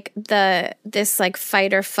be this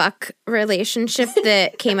fight or fuck relationship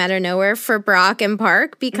that came out of nowhere for Brock and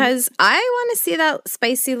Park, because I want to see that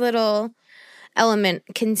spicy little element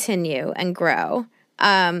continue and grow.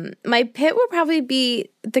 My pit will probably be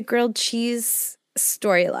the grilled cheese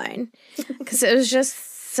storyline, because it was just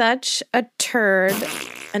such a turd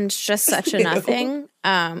and just such a nothing.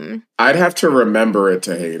 I'd have to remember it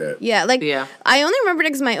to hate it. Yeah, I only remembered it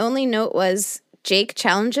because my only note was Jake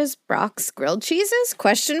challenges Brock's grilled cheeses? ?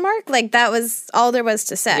 That was all there was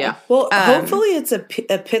to say. Yeah. Well, hopefully it's a pit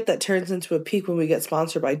that turns into a peak when we get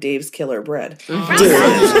sponsored by Dave's Killer Bread.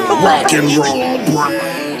 Dave's rock and roll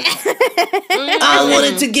bread. I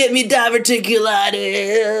wanted to get me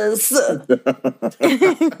diverticulitis.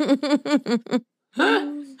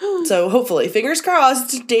 So hopefully, fingers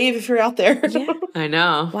crossed, Dave, if you're out there. Yeah. I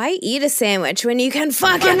know. Why eat a sandwich when you can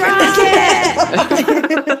fucking rock it?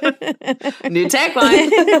 New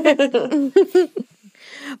tagline.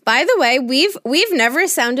 By the way, we've never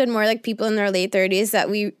sounded more like people in their late 30s that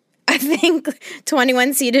I think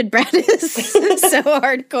 21 seeded bread is so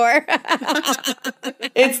hardcore.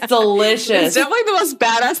 It's delicious. It's definitely the most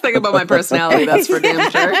badass thing about my personality, that's for damn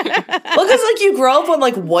sure. Well, because you grow up on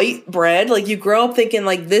white bread, you grow up thinking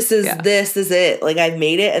this is it. I've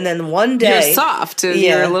made it, and then one day you're soft.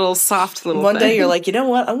 You're a little soft little one thing. day you're you know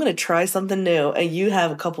what? I'm gonna try something new, and you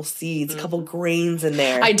have a couple seeds, a couple grains in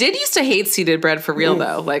there. I did used to hate seeded bread for real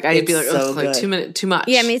though. I'd be too much.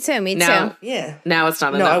 Yeah, me too. Yeah. Now it's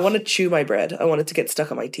not enough. No, I want to chew my bread. I want it to get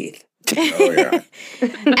stuck on my teeth. Oh, yeah.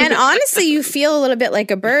 And honestly, you feel a little bit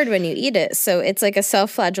like a bird when you eat it. So it's like a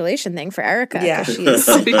self-flagellation thing for Erica. Yeah.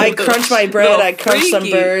 I crunch my bread, I crunch some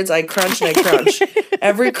birds, I crunch and I crunch.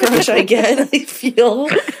 Every crunch I get, I feel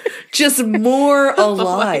just more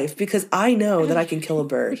alive because I know that I can kill a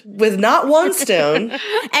bird with not one stone.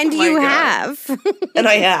 And you have. And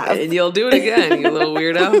I have. And you'll do it again, you little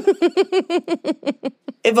weirdo.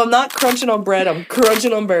 If I'm not crunching on bread, I'm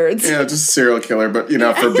crunching on birds. Yeah, just a serial killer, but,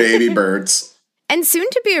 for baby birds. And soon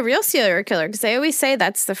to be a real serial killer, because I always say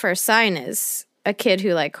that's the first sign is a kid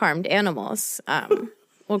who, harmed animals.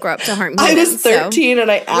 Will grow up to harm humans. I was 13 and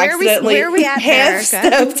I accidentally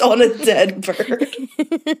half-stepped on a dead bird.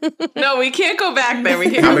 No, we can't go back there.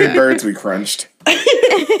 How many birds we crunched?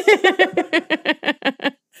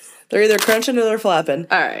 They're either crunching or they're flapping.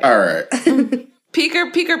 All right. Peak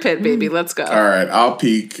or pit, baby. Let's go. All right, I'll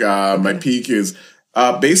peak. My peak is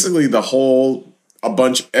basically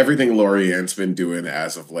everything Lorianne's been doing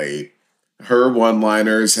as of late. Her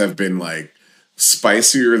one-liners have been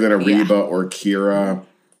spicier than a Reba or Kira.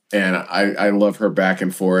 And I love her back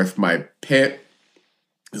and forth. My pit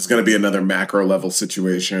is going to be another macro level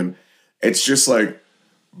situation. It's just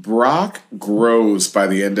Brock grows by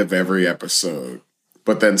the end of every episode,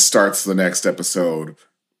 but then starts the next episode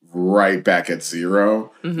right back at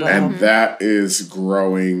 0. Mm-hmm. And that is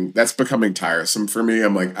growing. That's becoming tiresome for me.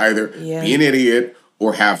 I'm either be an idiot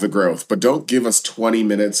or have the growth, but don't give us 20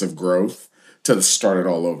 minutes of growth to start it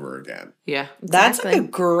all over again. Yeah. That's a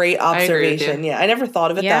great observation. I never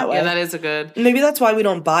thought of it that way. Yeah, that is a good. Maybe that's why we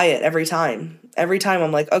don't buy it every time. Every time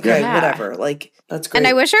I'm okay, whatever. That's great. And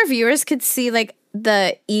I wish our viewers could see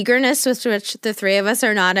the eagerness with which the three of us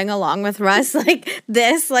are nodding along with Russ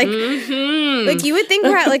this. You would think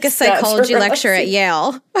we're at a psychology lecture at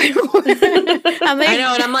Yale. I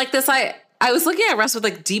know, and I'm this. I was looking at Russ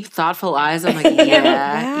with deep, thoughtful eyes. I'm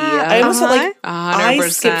yeah. I almost felt I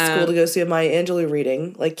skipped school to go see a Maya Angelou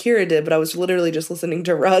reading, like Kira did, but I was literally just listening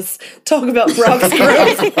to Russ talk about Brock's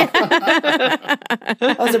growth.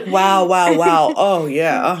 I was wow. Oh,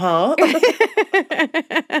 yeah,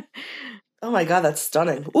 Oh my God, that's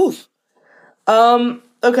stunning. Oof.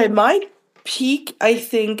 Okay, my peak, I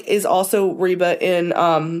think, is also Reba in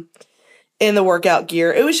the workout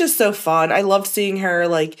gear. It was just so fun. I loved seeing her,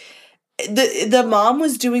 the mom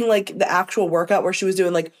was doing the actual workout where she was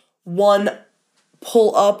doing one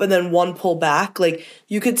pull up and then one pull back.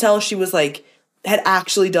 You could tell she was had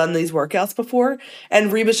actually done these workouts before,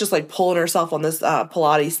 and Reba's just pulling herself on this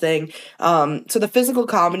Pilates thing. So the physical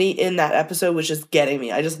comedy in that episode was just getting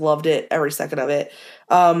me. I just loved it, every second of it.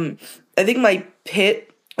 I think my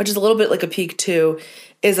pit, which is a little bit like a peak too,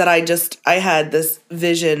 is that I had this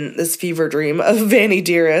vision, this fever dream of Vanny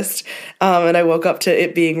Dearest, and I woke up to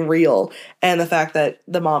it being real, and the fact that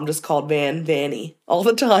the mom just called Vanny all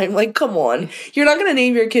the time. Come on. You're not going to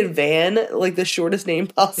name your kid Van, the shortest name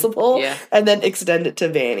possible, and then extend it to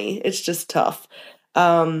Vanny. It's just tough.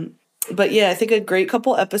 But yeah, I think a great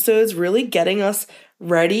couple episodes, really getting us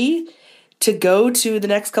ready to go to the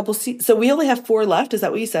next couple seasons. So we only have 4 left. Is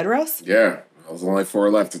that what you said, Russ? Yeah. There's only 4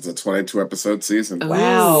 left. It's a 22-episode season.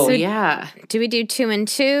 Wow. So yeah. Do we do 2 and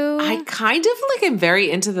 2? I kind of am very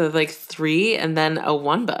into the 3 and then a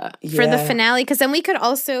 1-ba. For the finale. Because then we could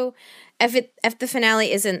also, if the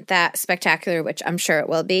finale isn't that spectacular, which I'm sure it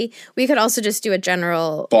will be, we could also just do a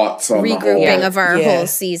general regrouping of our whole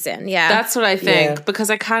season. Yeah. That's what I think. Because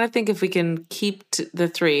I kind of think if we can keep the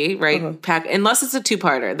 3, right, pack, unless it's a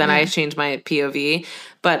 2-parter, then I change my POV.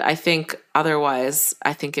 But I think otherwise,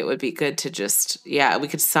 I think it would be good to just, we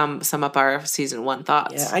could sum up our season 1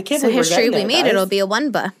 thoughts. Yeah, I can't believe history we made guys. It'll be a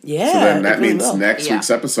 1-ba. Yeah. So then that means next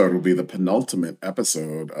week's episode will be the penultimate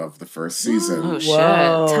episode of the first season. Oh,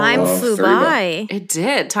 shit. Time flew by. It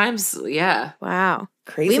did. Time's, Wow.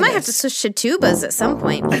 Crazy. We might have to switch to 2-bas at some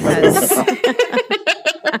point because...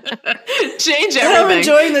 Change everything. I'm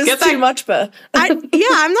enjoying this too much, but I'm not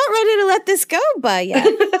ready to let this go, but yet.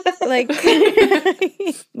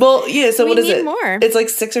 Well, yeah. So what is it? More.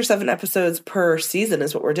 It's 6 or 7 episodes per season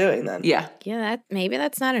is what we're doing then. Yeah. Yeah. Maybe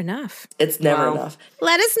that's not enough. It's never enough.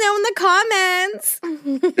 Let us know in the comments.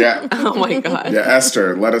 Yeah. Oh my God. Yeah,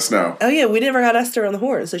 Esther, let us know. Oh yeah, we never got Esther on the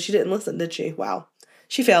horn, so she didn't listen, did she? Wow,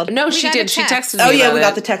 she failed. No, she did. She texted me. Oh yeah, we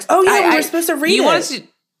got the text. Oh yeah, we were supposed to read it. Wanted to.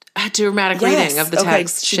 A dramatic reading of the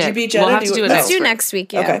text. Should you be Jenna? We'll have to do it Let's do next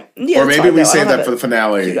week, Okay. Yeah, or maybe we save that for the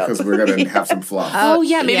finale because we're going to have some fluff. Oh,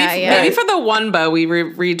 yeah. Maybe for the 1-ba, we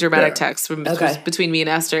read dramatic text between me and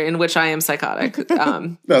Esther, in which I am psychotic.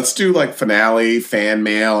 Let's do finale, fan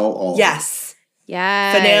mail. Yes.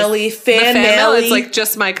 Yeah. Finale, fan mail. It's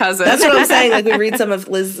just my cousin. That's what I'm saying. We read some of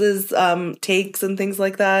Liz's takes and things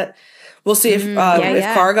like that. We'll see if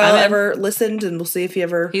Karga ever listened, and we'll see if he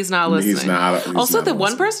ever... He's not listening. He's not the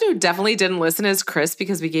one person who definitely didn't listen is Chris,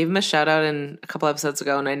 because we gave him a shout out in a couple episodes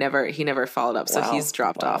ago, and he never followed up, so he's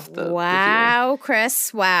dropped off the queue.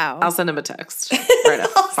 Chris, wow. I'll send him a text right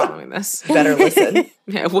after following this. Better listen.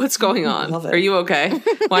 Yeah, what's going on? Are you okay?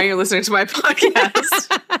 Why are you listening to my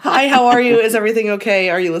podcast? Hi, how are you? Is everything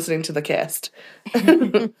okay? Are you listening to the cast?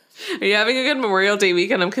 Are you having a good Memorial Day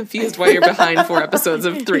weekend? I'm confused why you're behind 4 episodes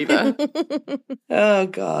of Reba. Oh,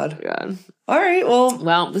 God. All right,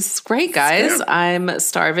 well, this is great, guys. Damn. I'm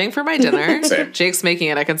starving for my dinner. Jake's making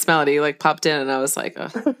it. I can smell it. He popped in, and I was like,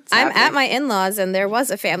 oh, I'm at my in-laws, and there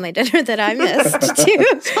was a family dinner that I missed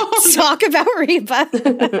to talk about Reba.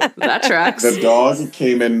 That tracks. The dog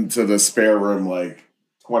came into the spare room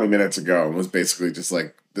 20 minutes ago and was basically just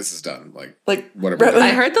like, this is done. Whatever.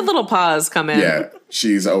 I heard the little pause come in. Yeah,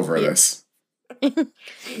 she's over this.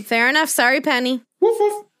 Fair enough. Sorry, Penny. Woof,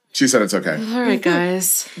 woof. She said it's okay. All right,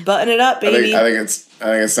 guys. Button it up, baby. I think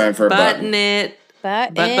it's time for a button. Button it.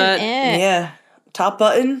 Yeah. Top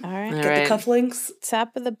button. All right. Get the cufflinks.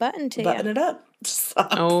 Top of the button to Button it up.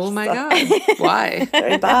 Oh my God. Why? All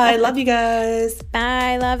right, bye. Love you guys.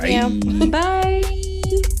 Bye. Love you. Bye.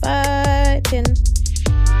 Button.